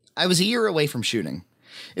 I was a year away from shooting.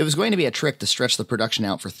 It was going to be a trick to stretch the production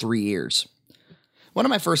out for 3 years. One of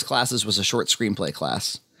my first classes was a short screenplay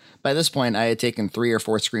class. By this point, I had taken 3 or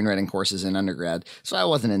 4 screenwriting courses in undergrad, so I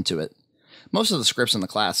wasn't into it. Most of the scripts in the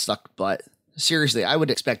class sucked butt. Seriously, I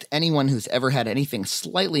would expect anyone who's ever had anything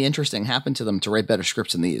slightly interesting happen to them to write better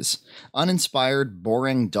scripts than these. Uninspired,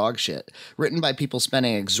 boring dog shit, written by people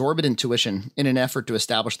spending exorbitant tuition in an effort to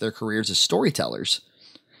establish their careers as storytellers.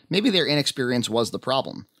 Maybe their inexperience was the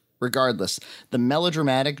problem. Regardless, the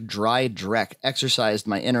melodramatic, dry dreck exercised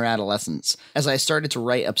my inner adolescence as I started to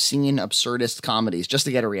write obscene, absurdist comedies just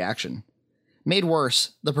to get a reaction. Made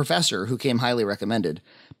worse, the professor, who came highly recommended,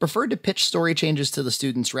 preferred to pitch story changes to the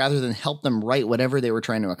students rather than help them write whatever they were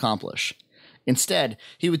trying to accomplish. Instead,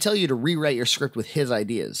 he would tell you to rewrite your script with his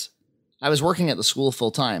ideas. I was working at the school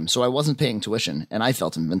full-time, so I wasn't paying tuition, and I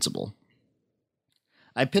felt invincible.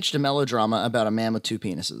 I pitched a melodrama about a man with 2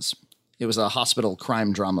 penises. It was a hospital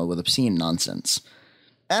crime drama with obscene nonsense.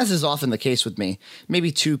 As is often the case with me,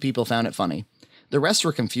 maybe 2 people found it funny. The rest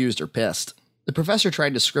were confused or pissed. The professor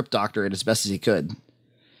tried to script doctor it as best as he could.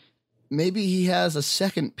 Maybe he has a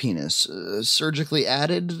second penis, surgically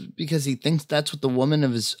added because he thinks that's what the woman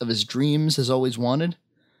of his dreams has always wanted?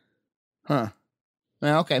 Huh.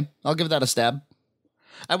 Well, okay, I'll give that a stab.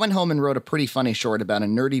 I went home and wrote a pretty funny short about a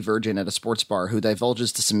nerdy virgin at a sports bar who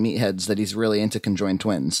divulges to some meatheads that he's really into conjoined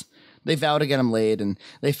twins. They vow to get him laid, and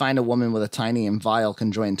they find a woman with a tiny and vile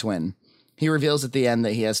conjoined twin. He reveals at the end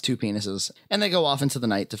that he has 2 penises, and they go off into the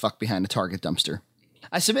night to fuck behind a Target dumpster.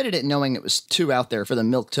 I submitted it knowing it was too out there for the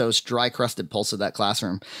milquetoast, dry-crusted pulse of that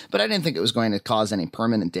classroom, but I didn't think it was going to cause any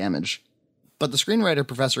permanent damage. But the screenwriter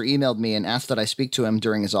professor emailed me and asked that I speak to him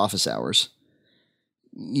during his office hours.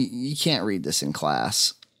 You can't read this in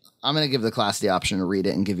class. I'm going to give the class the option to read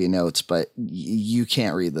it and give you notes, but you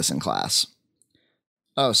can't read this in class.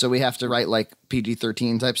 Oh, so we have to write like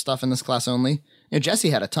PG-13 type stuff in this class only? Jesse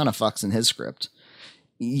had a ton of fucks in his script.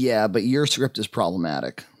 Yeah, but your script is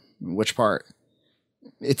problematic. Which part?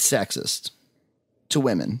 It's sexist. To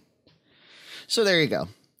women. So there you go.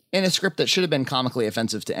 In a script that should have been comically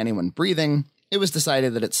offensive to anyone breathing, it was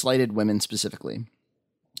decided that it slighted women specifically.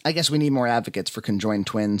 I guess we need more advocates for conjoined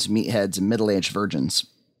twins, meatheads, and middle-aged virgins.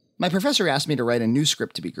 My professor asked me to write a new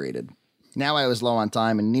script to be graded. Now I was low on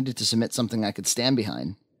time and needed to submit something I could stand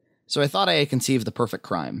behind. So I thought I had conceived the perfect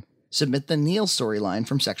crime. Submit the Neil storyline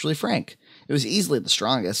from Sexually Frank. It was easily the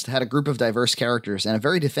strongest, had a group of diverse characters, and a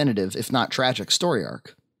very definitive, if not tragic, story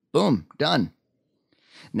arc. Boom, done.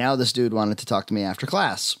 Now this dude wanted to talk to me after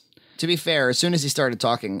class. To be fair, as soon as he started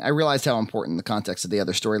talking, I realized how important the context of the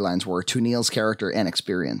other storylines were to Neil's character and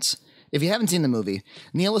experience. If you haven't seen the movie,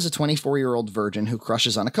 Neil is a 24-year-old virgin who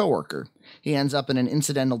crushes on a coworker. He ends up in an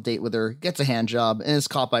incidental date with her, gets a handjob, and is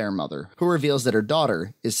caught by her mother, who reveals that her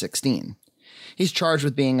daughter is 16. He's charged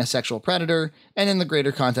with being a sexual predator, and in the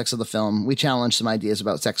greater context of the film, we challenge some ideas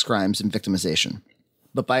about sex crimes and victimization.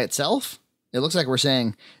 But by itself, it looks like we're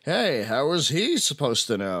saying, hey, how was he supposed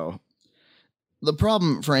to know? The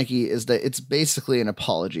problem, Frankie, is that it's basically an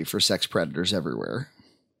apology for sex predators everywhere.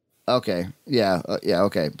 Okay. Yeah.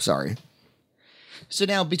 Okay. Sorry. So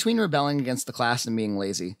now, between rebelling against the class and being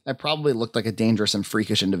lazy, I probably looked like a dangerous and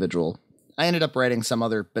freakish individual. I ended up writing some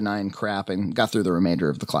other benign crap and got through the remainder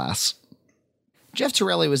of the class. Jeff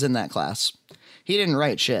Torelli was in that class. He didn't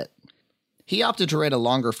write shit. He opted to write a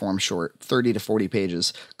longer form short, 30 to 40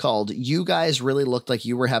 pages, called You Guys Really Looked Like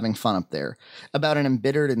You Were Having Fun Up There, about an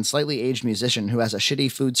embittered and slightly aged musician who has a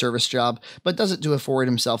shitty food service job, but does it to afford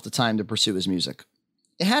himself the time to pursue his music.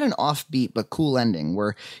 It had an offbeat but cool ending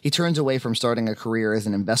where he turns away from starting a career as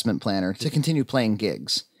an investment planner to continue playing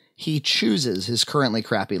gigs. He chooses his currently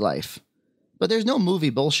crappy life. But there's no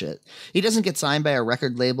movie bullshit. He doesn't get signed by a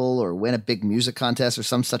record label or win a big music contest or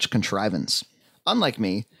some such contrivance. Unlike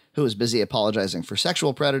me, who was busy apologizing for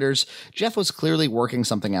sexual predators, Jeff was clearly working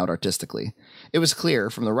something out artistically. It was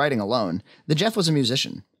clear, from the writing alone, that Jeff was a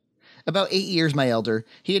musician. About 8 years my elder,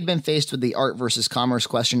 he had been faced with the art versus commerce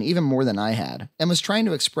question even more than I had, and was trying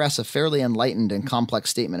to express a fairly enlightened and complex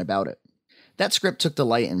statement about it. That script took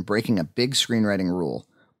delight in breaking a big screenwriting rule.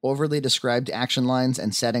 Overly described action lines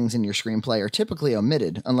and settings in your screenplay are typically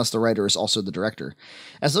omitted unless the writer is also the director,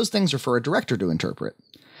 as those things are for a director to interpret.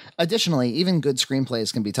 Additionally, even good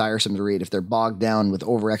screenplays can be tiresome to read if they're bogged down with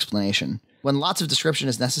over-explanation. When lots of description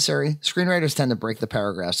is necessary, screenwriters tend to break the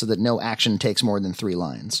paragraph so that no action takes more than 3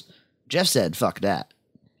 lines. Jeff said, fuck that.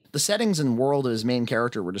 The settings and world of his main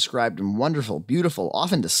character were described in wonderful, beautiful,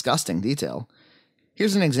 often disgusting detail.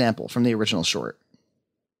 Here's an example from the original short.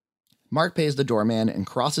 Mark pays the doorman and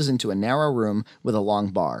crosses into a narrow room with a long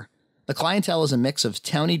bar. The clientele is a mix of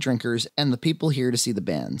towny drinkers and the people here to see the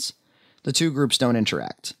bands. The two groups don't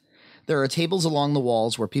interact. There are tables along the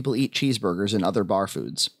walls where people eat cheeseburgers and other bar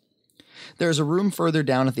foods. There is a room further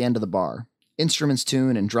down at the end of the bar. Instruments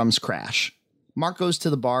tune and drums crash. Mark goes to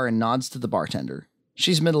the bar and nods to the bartender.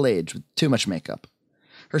 She's middle-aged with too much makeup.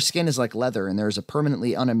 Her skin is like leather and there is a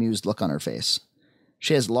permanently unamused look on her face.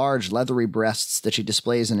 She has large, leathery breasts that she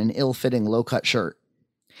displays in an ill-fitting, low-cut shirt.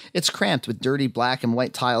 It's cramped with dirty black and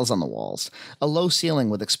white tiles on the walls, a low ceiling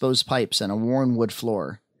with exposed pipes, and a worn wood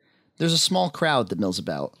floor. There's a small crowd that mills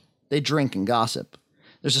about. They drink and gossip.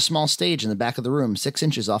 There's a small stage in the back of the room, 6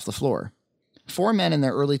 inches off the floor. 4 men in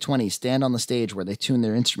their early 20s stand on the stage where they tune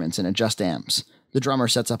their instruments and adjust amps. The drummer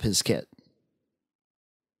sets up his kit.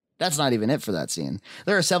 That's not even it for that scene.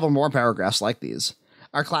 There are several more paragraphs like these.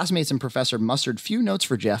 Our classmates and professor mustered few notes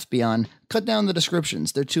for Jeff beyond, cut down the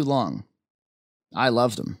descriptions, they're too long. I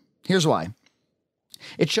loved him. Here's why.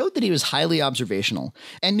 It showed that he was highly observational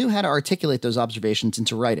and knew how to articulate those observations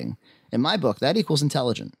into writing. In my book, that equals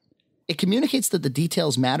intelligent. It communicates that the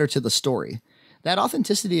details matter to the story. That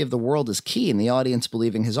authenticity of the world is key in the audience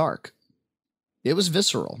believing his arc. It was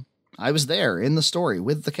visceral. I was there, in the story,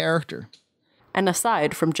 with the character. An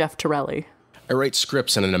aside from Jeff Torelli. I write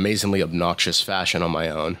scripts in an amazingly obnoxious fashion on my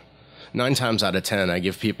own. 9 times out of 10, I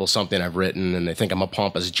give people something I've written, and they think I'm a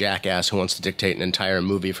pompous jackass who wants to dictate an entire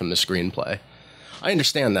movie from the screenplay. I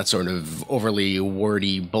understand that sort of overly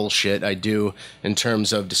wordy bullshit I do in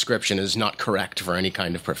terms of description is not correct for any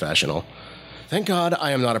kind of professional. Thank God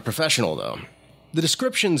I am not a professional, though. The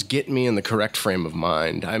descriptions get me in the correct frame of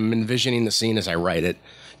mind. I'm envisioning the scene as I write it.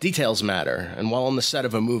 Details matter, and while on the set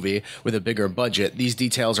of a movie with a bigger budget, these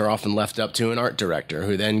details are often left up to an art director,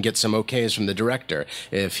 who then gets some okays from the director,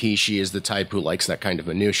 if she is the type who likes that kind of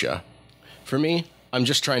minutia. For me, I'm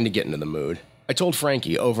just trying to get into the mood. I told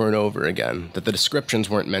Frankie over and over again that the descriptions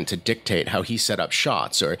weren't meant to dictate how he set up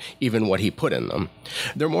shots, or even what he put in them.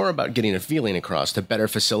 They're more about getting a feeling across to better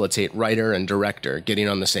facilitate writer and director getting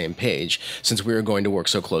on the same page, since we were going to work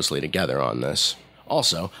so closely together on this.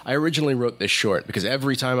 Also, I originally wrote this short because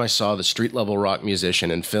every time I saw the street-level rock musician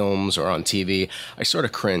in films or on TV, I sort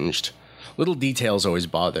of cringed. Little details always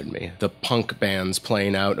bothered me. The punk bands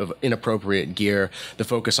playing out of inappropriate gear, the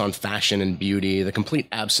focus on fashion and beauty, the complete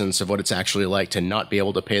absence of what it's actually like to not be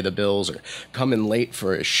able to pay the bills or come in late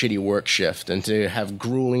for a shitty work shift and to have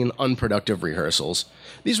grueling, unproductive rehearsals.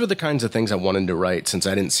 These were the kinds of things I wanted to write since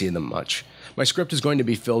I didn't see them much. My script is going to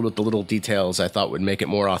be filled with the little details I thought would make it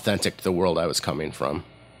more authentic to the world I was coming from.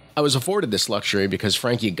 I was afforded this luxury because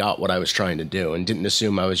Frankie got what I was trying to do and didn't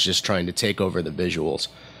assume I was just trying to take over the visuals.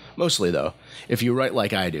 Mostly, though, if you write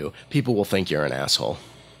like I do, people will think you're an asshole.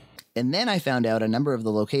 And then I found out a number of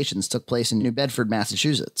the locations took place in New Bedford,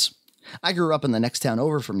 Massachusetts. I grew up in the next town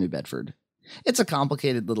over from New Bedford. It's a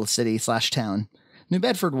complicated little city/town. New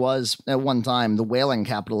Bedford was, at one time, the whaling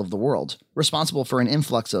capital of the world, responsible for an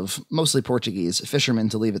influx of, mostly Portuguese, fishermen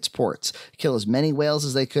to leave its ports, kill as many whales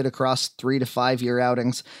as they could across 3 to 5 year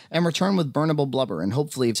outings, and return with burnable blubber and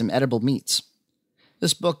hopefully some edible meats.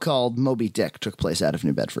 This book called Moby Dick took place out of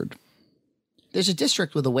New Bedford. There's a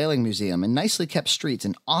district with a whaling museum and nicely kept streets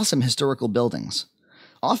and awesome historical buildings.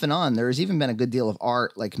 Off and on, there has even been a good deal of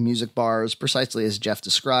art, like music bars, precisely as Jeff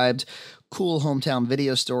described, cool hometown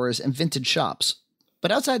video stores, and vintage shops.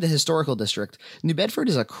 But outside the historical district, New Bedford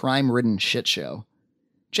is a crime-ridden shit show.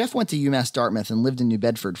 Jeff went to UMass Dartmouth and lived in New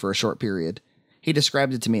Bedford for a short period. He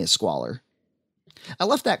described it to me as squalor. I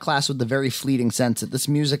left that class with the very fleeting sense that this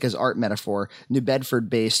music as art metaphor, New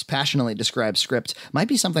Bedford-based, passionately described script might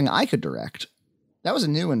be something I could direct. That was a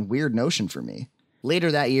new and weird notion for me.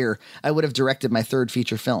 Later that year, I would have directed my third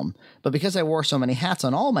feature film, but because I wore so many hats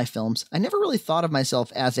on all my films, I never really thought of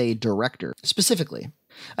myself as a director, specifically.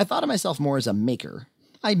 I thought of myself more as a maker.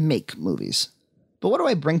 I make movies. But what do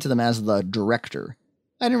I bring to them as the director?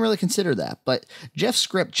 I didn't really consider that, but Jeff's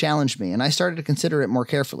script challenged me, and I started to consider it more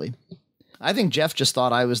carefully. I think Jeff just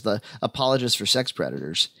thought I was the apologist for sex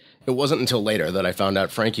predators. It wasn't until later that I found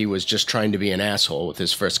out Frankie was just trying to be an asshole with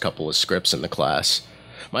his first couple of scripts in the class.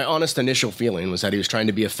 My honest initial feeling was that he was trying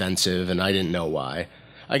to be offensive, and I didn't know why.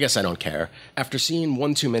 I guess I don't care. After seeing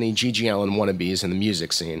one too many G.G. Allen wannabes in the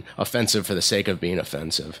music scene, offensive for the sake of being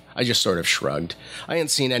offensive, I just sort of shrugged. I hadn't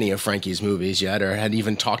seen any of Frankie's movies yet, or had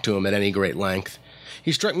even talked to him at any great length.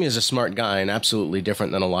 He struck me as a smart guy and absolutely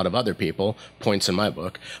different than a lot of other people, points in my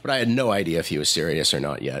book, but I had no idea if he was serious or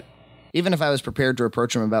not yet. Even if I was prepared to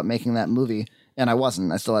approach him about making that movie, and I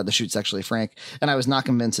wasn't, I still had to shoot Sexually Frank, and I was not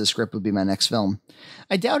convinced his script would be my next film,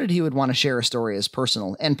 I doubted he would want to share a story as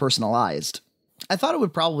personal and personalized. I thought it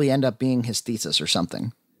would probably end up being his thesis or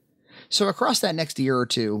something. So across that next year or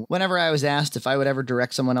two, whenever I was asked if I would ever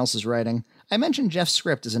direct someone else's writing, I mentioned Jeff's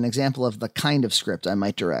script as an example of the kind of script I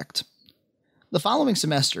might direct. The following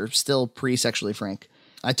semester, still pre-Sexually Frank,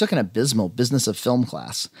 I took an abysmal business of film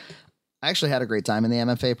class. I actually had a great time in the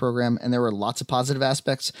MFA program, and there were lots of positive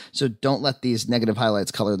aspects, so don't let these negative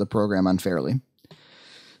highlights color the program unfairly.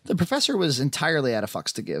 The professor was entirely out of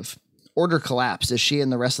fucks to give. Order collapsed as she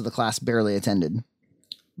and the rest of the class barely attended.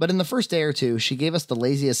 But in the first day or two, she gave us the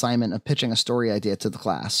lazy assignment of pitching a story idea to the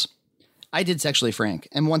class. I did Sexually Frank,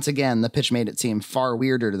 and once again, the pitch made it seem far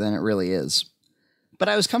weirder than it really is. But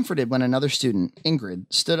I was comforted when another student, Ingrid,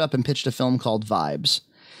 stood up and pitched a film called Vibes.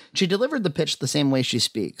 She delivered the pitch the same way she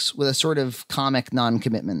speaks, with a sort of comic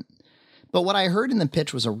non-commitment. But what I heard in the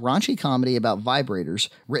pitch was a raunchy comedy about vibrators,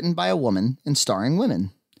 written by a woman and starring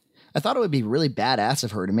women. I thought it would be really badass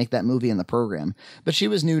of her to make that movie in the program, but she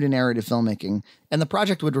was new to narrative filmmaking, and the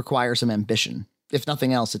project would require some ambition. If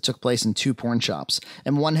nothing else, it took place in 2 porn shops,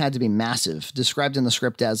 and one had to be massive, described in the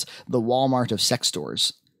script as the Walmart of sex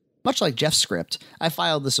stores. Much like Jeff's script, I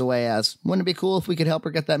filed this away as, wouldn't it be cool if we could help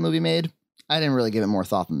her get that movie made? I didn't really give it more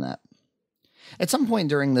thought than that. At some point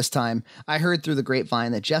during this time, I heard through the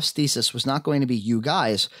grapevine that Jeff's thesis was not going to be You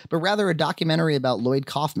Guys, but rather a documentary about Lloyd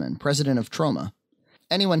Kaufman, president of Troma.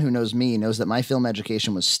 Anyone who knows me knows that my film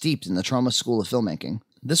education was steeped in the Troma School of Filmmaking.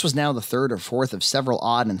 This was now the 3rd or 4th of several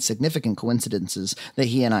odd and significant coincidences that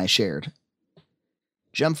he and I shared.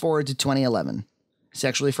 Jump forward to 2011.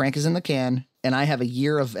 Sexually Frank is in the can, and I have a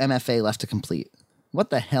year of MFA left to complete. What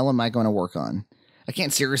the hell am I going to work on? I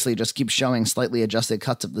can't seriously just keep showing slightly adjusted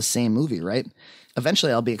cuts of the same movie, right?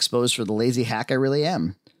 Eventually I'll be exposed for the lazy hack I really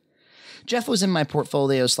am. Jeff was in my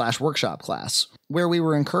portfolio/workshop class, where we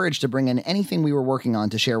were encouraged to bring in anything we were working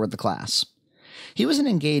on to share with the class. He was an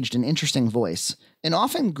engaged and interesting voice, and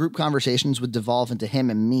often group conversations would devolve into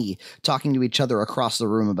him and me talking to each other across the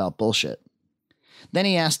room about bullshit. Then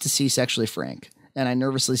he asked to see Sexually Frank, and I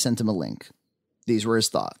nervously sent him a link. These were his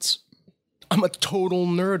thoughts. I'm a total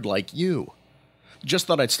nerd like you. Just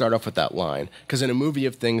thought I'd start off with that line, because in a movie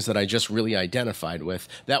of things that I just really identified with,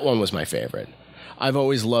 that one was my favorite. I've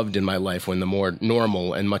always loved in my life when the more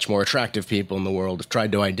normal and much more attractive people in the world have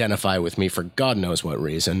tried to identify with me for God knows what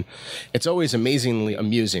reason. It's always amazingly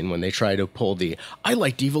amusing when they try to pull the, I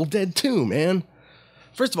liked Evil Dead too, man.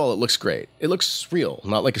 First of all, it looks great. It looks real,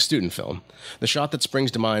 not like a student film. The shot that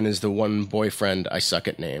springs to mind is the one boyfriend, I suck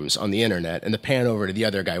at names, on the internet, and the pan over to the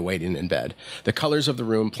other guy waiting in bed. The colors of the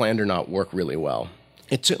room, planned or not, work really well.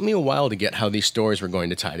 It took me a while to get how these stories were going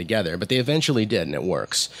to tie together, but they eventually did, and it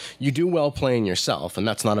works. You do well playing yourself, and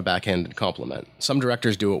that's not a backhanded compliment. Some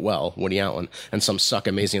directors do it well, Woody Allen, and some suck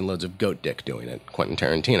amazing loads of goat dick doing it, Quentin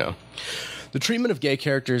Tarantino. The treatment of gay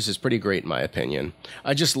characters is pretty great in my opinion.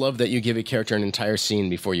 I just love that you give a character an entire scene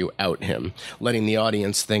before you out him, letting the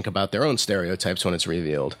audience think about their own stereotypes when it's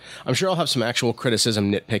revealed. I'm sure I'll have some actual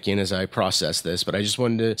criticism nitpicking as I process this, but I just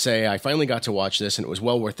wanted to say I finally got to watch this and it was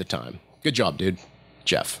well worth the time. Good job, dude.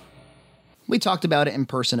 Jeff. We talked about it in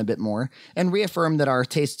person a bit more, and reaffirmed that our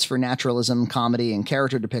tastes for naturalism, comedy, and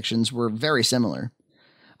character depictions were very similar.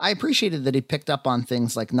 I appreciated that he picked up on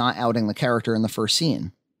things like not outing the character in the first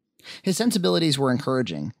scene. His sensibilities were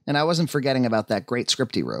encouraging, and I wasn't forgetting about that great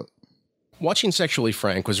script he wrote. Watching Sexually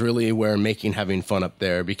Frank was really where making having fun up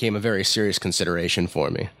there became a very serious consideration for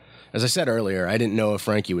me. As I said earlier, I didn't know if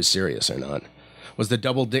Frankie was serious or not. Was the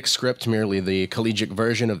double dick script merely the collegiate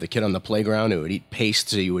version of the kid on the playground who would eat paste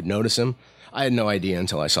so you would notice him? I had no idea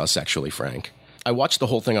until I saw Sexually Frank. I watched the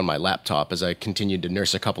whole thing on my laptop as I continued to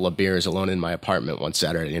nurse a couple of beers alone in my apartment one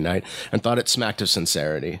Saturday night and thought it smacked of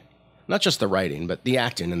sincerity. Not just the writing, but the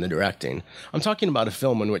acting and the directing. I'm talking about a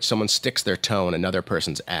film in which someone sticks their toe in another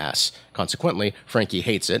person's ass. Consequently, Frankie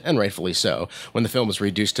hates it, and rightfully so, when the film is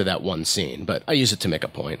reduced to that one scene, but I use it to make a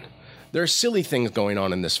point. There are silly things going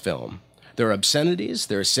on in this film. There are obscenities,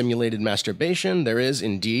 there is simulated masturbation, there is,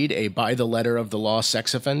 indeed, a by-the-letter-of-the-law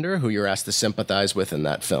sex offender who you're asked to sympathize with in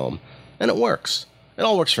that film. And it works. It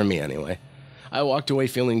all works for me, anyway. I walked away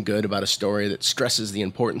feeling good about a story that stresses the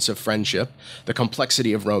importance of friendship, the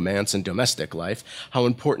complexity of romance and domestic life, how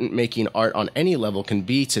important making art on any level can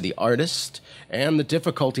be to the artist, and the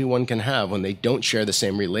difficulty one can have when they don't share the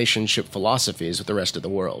same relationship philosophies with the rest of the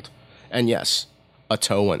world. And yes, a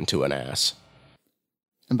toe into an ass.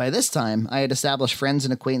 And by this time, I had established friends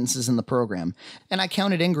and acquaintances in the program, and I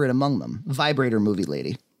counted Ingrid among them, vibrator movie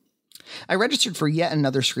lady. I registered for yet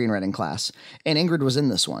another screenwriting class, and Ingrid was in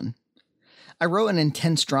this one. I wrote an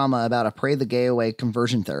intense drama about a pray the gay away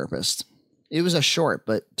conversion therapist. It was a short,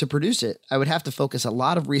 but to produce it, I would have to focus a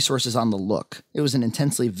lot of resources on the look. It was an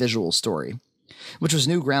intensely visual story, which was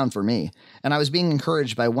new ground for me, and I was being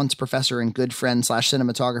encouraged by once professor and good friend /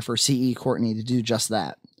 cinematographer C.E. Courtney to do just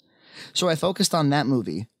that. So I focused on that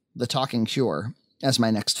movie, The Talking Cure, as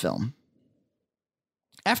my next film.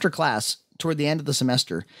 After class, toward the end of the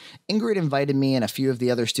semester, Ingrid invited me and a few of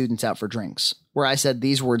the other students out for drinks, where I said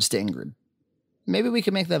these words to Ingrid. Maybe we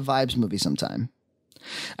could make that Vibes movie sometime.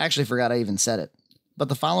 I actually forgot I even said it. But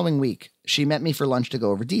the following week, she met me for lunch to go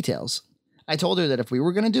over details. I told her that if we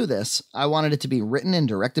were going to do this, I wanted it to be written and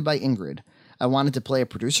directed by Ingrid. I wanted to play a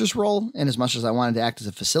producer's role, in as much as I wanted to act as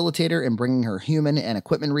a facilitator in bringing her human and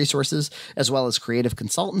equipment resources, as well as creative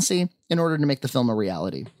consultancy, in order to make the film a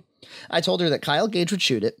reality. I told her that Kyle Gage would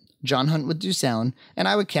shoot it, John Hunt would do sound, and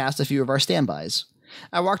I would cast a few of our standbys.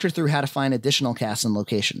 I walked her through how to find additional casts and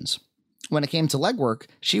locations. When it came to legwork,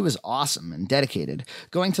 she was awesome and dedicated,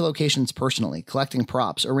 going to locations personally, collecting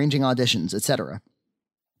props, arranging auditions, etc.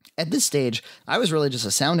 At this stage, I was really just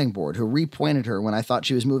a sounding board who repointed her when I thought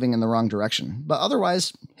she was moving in the wrong direction, but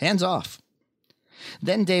otherwise, hands off.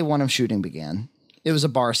 Then day one of shooting began. It was a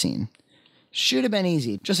bar scene. Should have been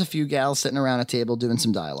easy, just a few gals sitting around a table doing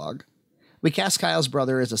some dialogue. We cast Kyle's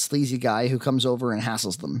brother as a sleazy guy who comes over and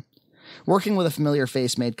hassles them. Working with a familiar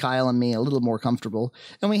face made Kyle and me a little more comfortable,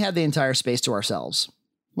 and we had the entire space to ourselves.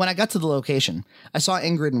 When I got to the location, I saw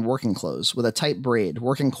Ingrid in working clothes, with a tight braid,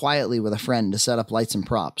 working quietly with a friend to set up lights and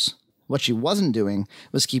props. What she wasn't doing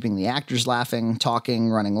was keeping the actors laughing, talking,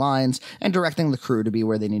 running lines, and directing the crew to be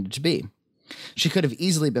where they needed to be. She could have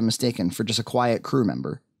easily been mistaken for just a quiet crew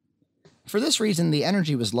member. For this reason, the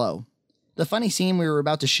energy was low. The funny scene we were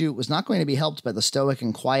about to shoot was not going to be helped by the stoic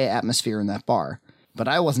and quiet atmosphere in that bar. But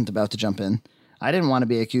I wasn't about to jump in. I didn't want to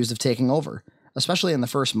be accused of taking over, especially in the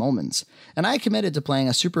first moments, and I committed to playing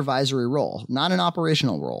a supervisory role, not an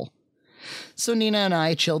operational role. So Nina and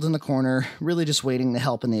I chilled in the corner, really just waiting to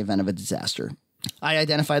help in the event of a disaster. I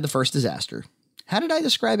identified the first disaster. How did I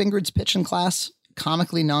describe Ingrid's pitch in class?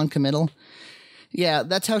 Comically non-committal? Yeah,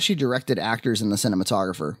 that's how she directed actors and the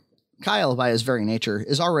cinematographer. Kyle, by his very nature,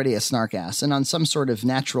 is already a snark-ass and on some sort of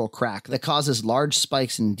natural crack that causes large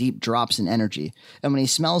spikes and deep drops in energy, and when he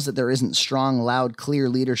smells that there isn't strong, loud, clear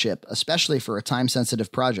leadership, especially for a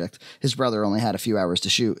time-sensitive project his brother only had a few hours to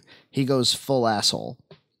shoot, he goes full asshole.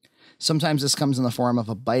 Sometimes this comes in the form of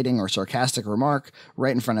a biting or sarcastic remark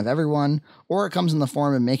right in front of everyone, or it comes in the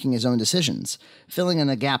form of making his own decisions, filling in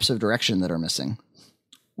the gaps of direction that are missing.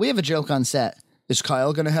 We have a joke on set, is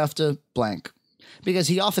Kyle going to have to blank? Because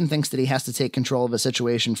he often thinks that he has to take control of a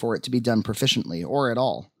situation for it to be done proficiently, or at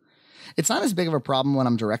all. It's not as big of a problem when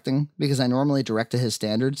I'm directing, because I normally direct to his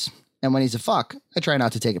standards, and when he's a fuck, I try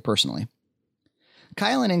not to take it personally.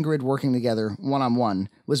 Kyle and Ingrid working together, one-on-one,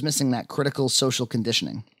 was missing that critical social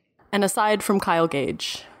conditioning. And aside from Kyle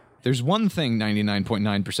Gage, There's one thing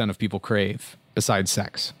 99.9% of people crave, besides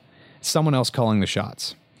sex. Someone else calling the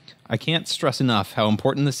shots. I can't stress enough how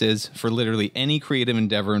important this is for literally any creative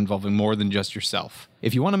endeavor involving more than just yourself.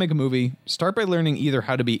 If you want to make a movie, start by learning either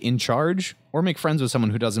how to be in charge or make friends with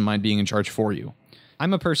someone who doesn't mind being in charge for you.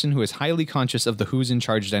 I'm a person who is highly conscious of the who's in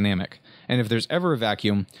charge dynamic, and if there's ever a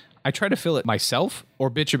vacuum, I try to fill it myself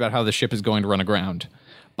or bitch about how the ship is going to run aground.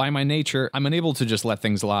 By my nature, I'm unable to just let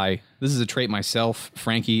things lie. This is a trait myself,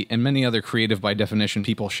 Frankie, and many other creative by definition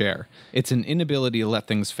people share. It's an inability to let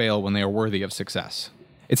things fail when they are worthy of success.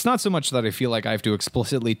 It's not so much that I feel like I have to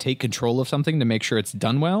explicitly take control of something to make sure it's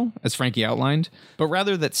done well, as Frankie outlined, but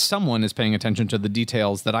rather that someone is paying attention to the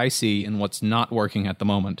details that I see in what's not working at the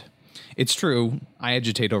moment. It's true, I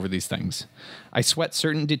agitate over these things. I sweat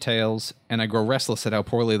certain details, and I grow restless at how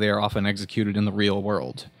poorly they are often executed in the real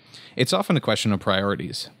world. It's often a question of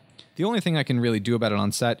priorities. The only thing I can really do about it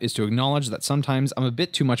on set is to acknowledge that sometimes I'm a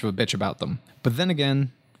bit too much of a bitch about them. But then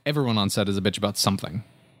again, everyone on set is a bitch about something.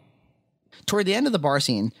 Toward the end of the bar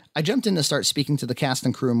scene, I jumped in to start speaking to the cast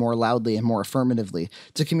and crew more loudly and more affirmatively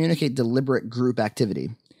to communicate deliberate group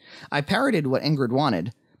activity. I parroted what Ingrid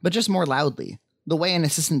wanted, but just more loudly, the way an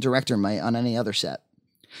assistant director might on any other set.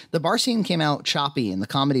 The bar scene came out choppy and the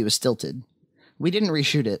comedy was stilted. We didn't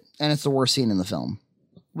reshoot it, and it's the worst scene in the film.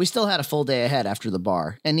 We still had a full day ahead after the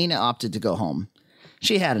bar, and Nina opted to go home.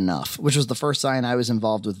 She had enough, which was the first sign I was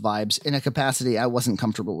involved with Vibes in a capacity I wasn't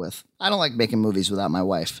comfortable with. I don't like making movies without my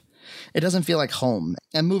wife. It doesn't feel like home,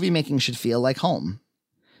 and movie making should feel like home.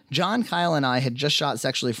 John, Kyle, and I had just shot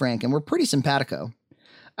Sexually Frank and were pretty simpatico.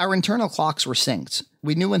 Our internal clocks were synced.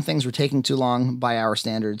 We knew when things were taking too long by our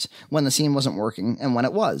standards, when the scene wasn't working, and when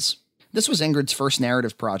it was. This was Ingrid's first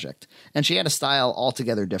narrative project, and she had a style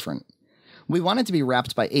altogether different. We wanted to be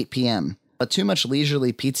wrapped by 8 p.m., but too much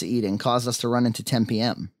leisurely pizza eating caused us to run into 10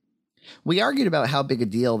 p.m. We argued about how big a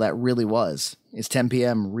deal that really was. Is 10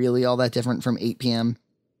 p.m. really all that different from 8 p.m.?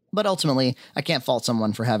 But ultimately, I can't fault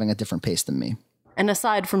someone for having a different pace than me. And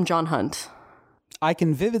aside from John Hunt, I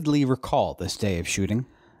can vividly recall this day of shooting.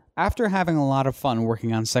 After having a lot of fun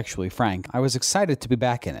working on Sexually Frank, I was excited to be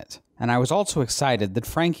back in it. And I was also excited that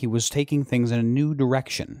Frankie was taking things in a new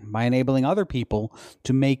direction by enabling other people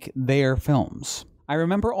to make their films. I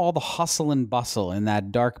remember all the hustle and bustle in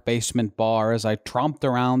that dark basement bar as I tromped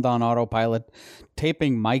around on autopilot,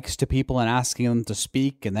 taping mics to people and asking them to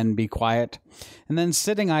speak and then be quiet, and then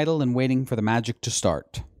sitting idle and waiting for the magic to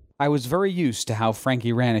start. I was very used to how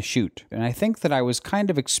Frankie ran a shoot, and I think that I was kind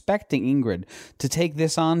of expecting Ingrid to take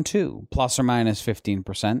this on too, plus or minus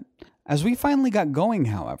 15%. As we finally got going,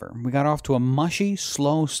 however, we got off to a mushy,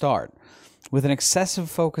 slow start, with an excessive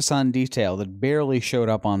focus on detail that barely showed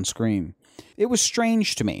up on screen. It was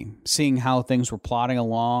strange to me, seeing how things were plodding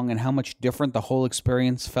along and how much different the whole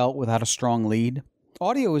experience felt without a strong lead.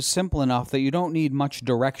 Audio is simple enough that you don't need much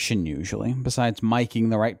direction usually, besides miking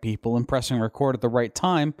the right people and pressing record at the right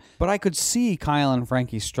time, but I could see Kyle and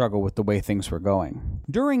Frankie struggle with the way things were going.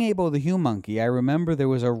 During Abo the Hue Monkey, I remember there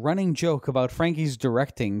was a running joke about Frankie's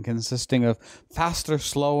directing consisting of faster,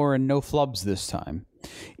 slower, and no flubs this time.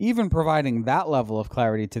 Even providing that level of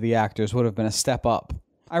clarity to the actors would have been a step up.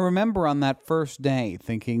 I remember on that first day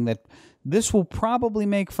thinking that this will probably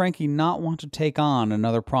make Frankie not want to take on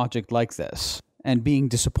another project like this, and being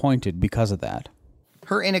disappointed because of that.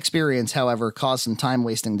 Her inexperience, however, caused some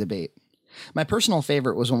time-wasting debate. My personal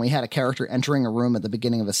favorite was when we had a character entering a room at the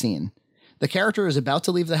beginning of a scene. The character is about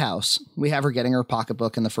to leave the house, we have her getting her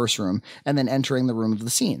pocketbook in the first room, and then entering the room of the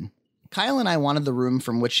scene. Kyle and I wanted the room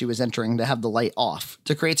from which she was entering to have the light off,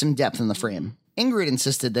 to create some depth in the frame. Ingrid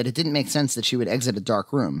insisted that it didn't make sense that she would exit a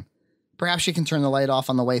dark room. Perhaps she can turn the light off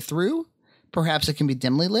on the way through? Perhaps it can be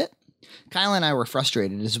dimly lit? Kyle and I were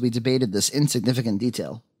frustrated as we debated this insignificant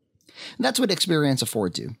detail. That's what experience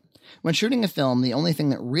affords you. When shooting a film, the only thing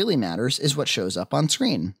that really matters is what shows up on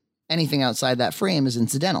screen. Anything outside that frame is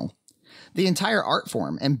incidental. The entire art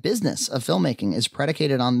form and business of filmmaking is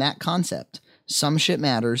predicated on that concept. Some shit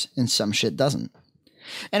matters and some shit doesn't.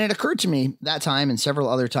 And it occurred to me that time and several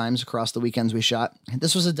other times across the weekends we shot,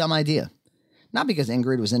 this was a dumb idea. Not because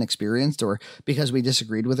Ingrid was inexperienced or because we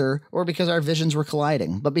disagreed with her or because our visions were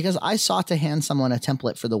colliding, but because I sought to hand someone a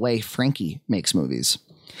template for the way Frankie makes movies.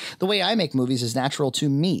 The way I make movies is natural to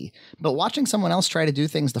me, but watching someone else try to do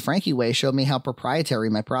things the Frankie way showed me how proprietary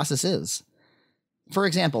my process is. For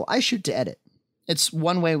example, I shoot to edit. It's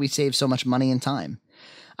one way we save so much money and time.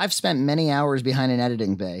 I've spent many hours behind an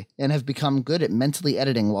editing bay and have become good at mentally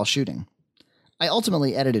editing while shooting. I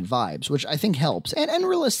ultimately edited Vibes, which I think helps, and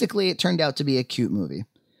realistically it turned out to be a cute movie.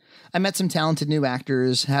 I met some talented new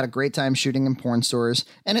actors, had a great time shooting in porn stores,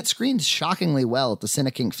 and it screened shockingly well at the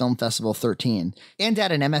Cinekink Film Festival 13, and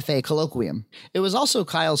at an MFA colloquium. It was also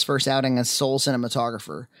Kyle's first outing as sole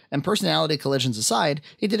cinematographer, and personality collisions aside,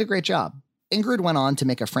 he did a great job. Ingrid went on to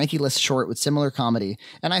make a Frankie-less short with similar comedy,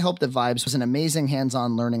 and I hope that Vibes was an amazing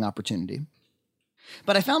hands-on learning opportunity.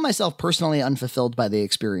 But I found myself personally unfulfilled by the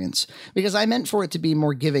experience, because I meant for it to be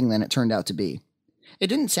more giving than it turned out to be. It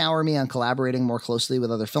didn't sour me on collaborating more closely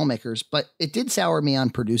with other filmmakers, but it did sour me on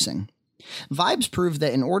producing. Vibes proved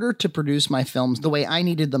that in order to produce my films the way I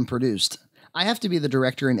needed them produced, I have to be the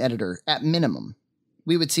director and editor, at minimum.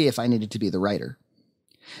 We would see if I needed to be the writer.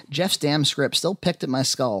 Jeff's damn script still picked at my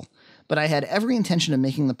skull, but I had every intention of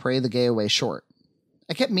making The Prey the Gay Away short.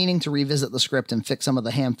 I kept meaning to revisit the script and fix some of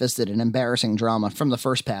the ham-fisted and embarrassing drama from the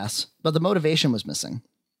first pass, but the motivation was missing.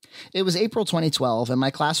 It was April 2012, and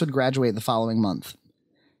my class would graduate the following month.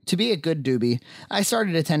 To be a good doobie, I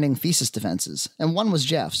started attending thesis defenses, and one was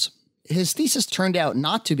Jeff's. His thesis turned out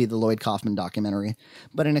not to be the Lloyd Kaufman documentary,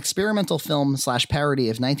 but an experimental film/parody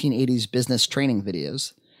of 1980s business training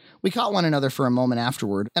videos. We caught one another for a moment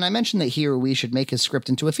afterward, and I mentioned that he or we should make his script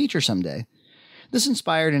into a feature someday. This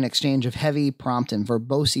inspired an exchange of heavy, prompt, and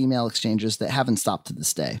verbose email exchanges that haven't stopped to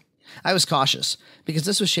this day. I was cautious, because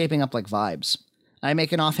this was shaping up like Vibes. I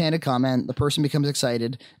make an offhanded comment, the person becomes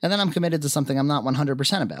excited, and then I'm committed to something I'm not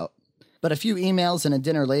 100% about. But a few emails and a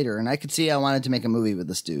dinner later, and I could see I wanted to make a movie with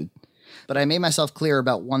this dude. But I made myself clear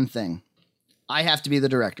about one thing. I have to be the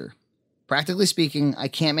director. Practically speaking, I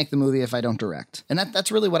can't make the movie if I don't direct. And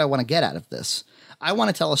that's really what I want to get out of this. I want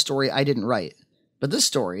to tell a story I didn't write. But this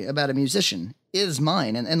story, about a musician, is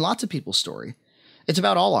mine and lots of people's story. It's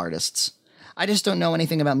about all artists. I just don't know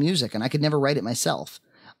anything about music, and I could never write it myself.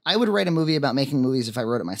 I would write a movie about making movies if I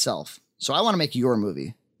wrote it myself. So I want to make your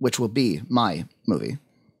movie, which will be my movie.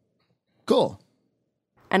 Cool.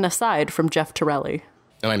 An aside from Jeff Torelli.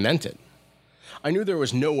 And I meant it. I knew there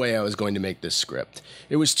was no way I was going to make this script.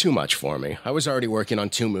 It was too much for me. I was already working on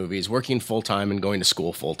 2 movies, working full-time and going to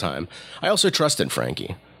school full-time. I also trusted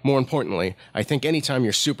Frankie. More importantly, I think anytime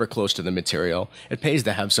you're super close to the material, it pays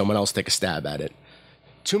to have someone else take a stab at it.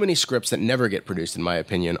 Too many scripts that never get produced, in my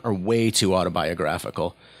opinion, are way too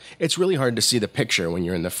autobiographical. It's really hard to see the picture when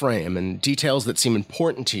you're in the frame, and details that seem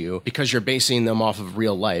important to you because you're basing them off of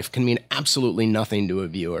real life can mean absolutely nothing to a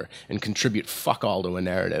viewer and contribute fuck all to a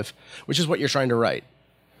narrative, which is what you're trying to write.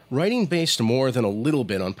 Writing based more than a little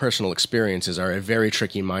bit on personal experiences are a very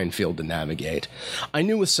tricky minefield to navigate. I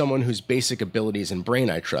knew with someone whose basic abilities and brain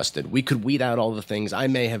I trusted, we could weed out all the things I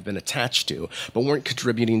may have been attached to, but weren't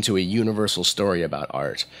contributing to a universal story about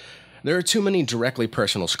art. There are too many directly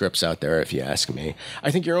personal scripts out there, if you ask me.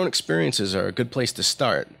 I think your own experiences are a good place to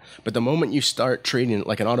start, but the moment you start treating it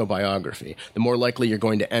like an autobiography, the more likely you're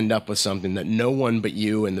going to end up with something that no one but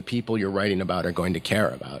you and the people you're writing about are going to care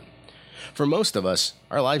about. For most of us,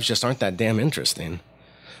 our lives just aren't that damn interesting.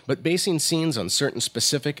 But basing scenes on certain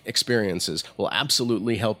specific experiences will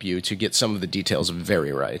absolutely help you to get some of the details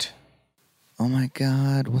very right. Oh my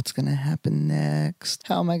God, what's going to happen next?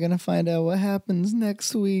 How am I going to find out what happens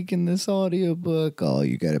next week in this audiobook? Oh,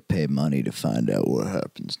 you got to pay money to find out what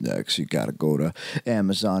happens next. You got to go to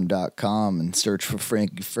Amazon.com and search for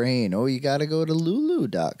Frankie Frayne. Or you got to go to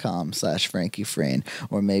Lulu.com/Frankie Frayne.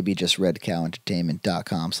 Or maybe just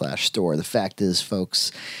RedCowEntertainment.com/store. The fact is,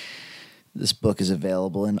 folks, this book is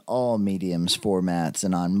available in all mediums, formats,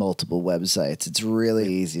 and on multiple websites. It's really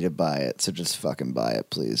easy to buy it, so just fucking buy it,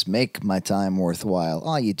 please. Make my time worthwhile.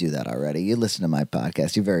 Oh, you do that already. You listen to my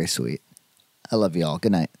podcast. You're very sweet. I love you all.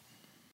 Good night.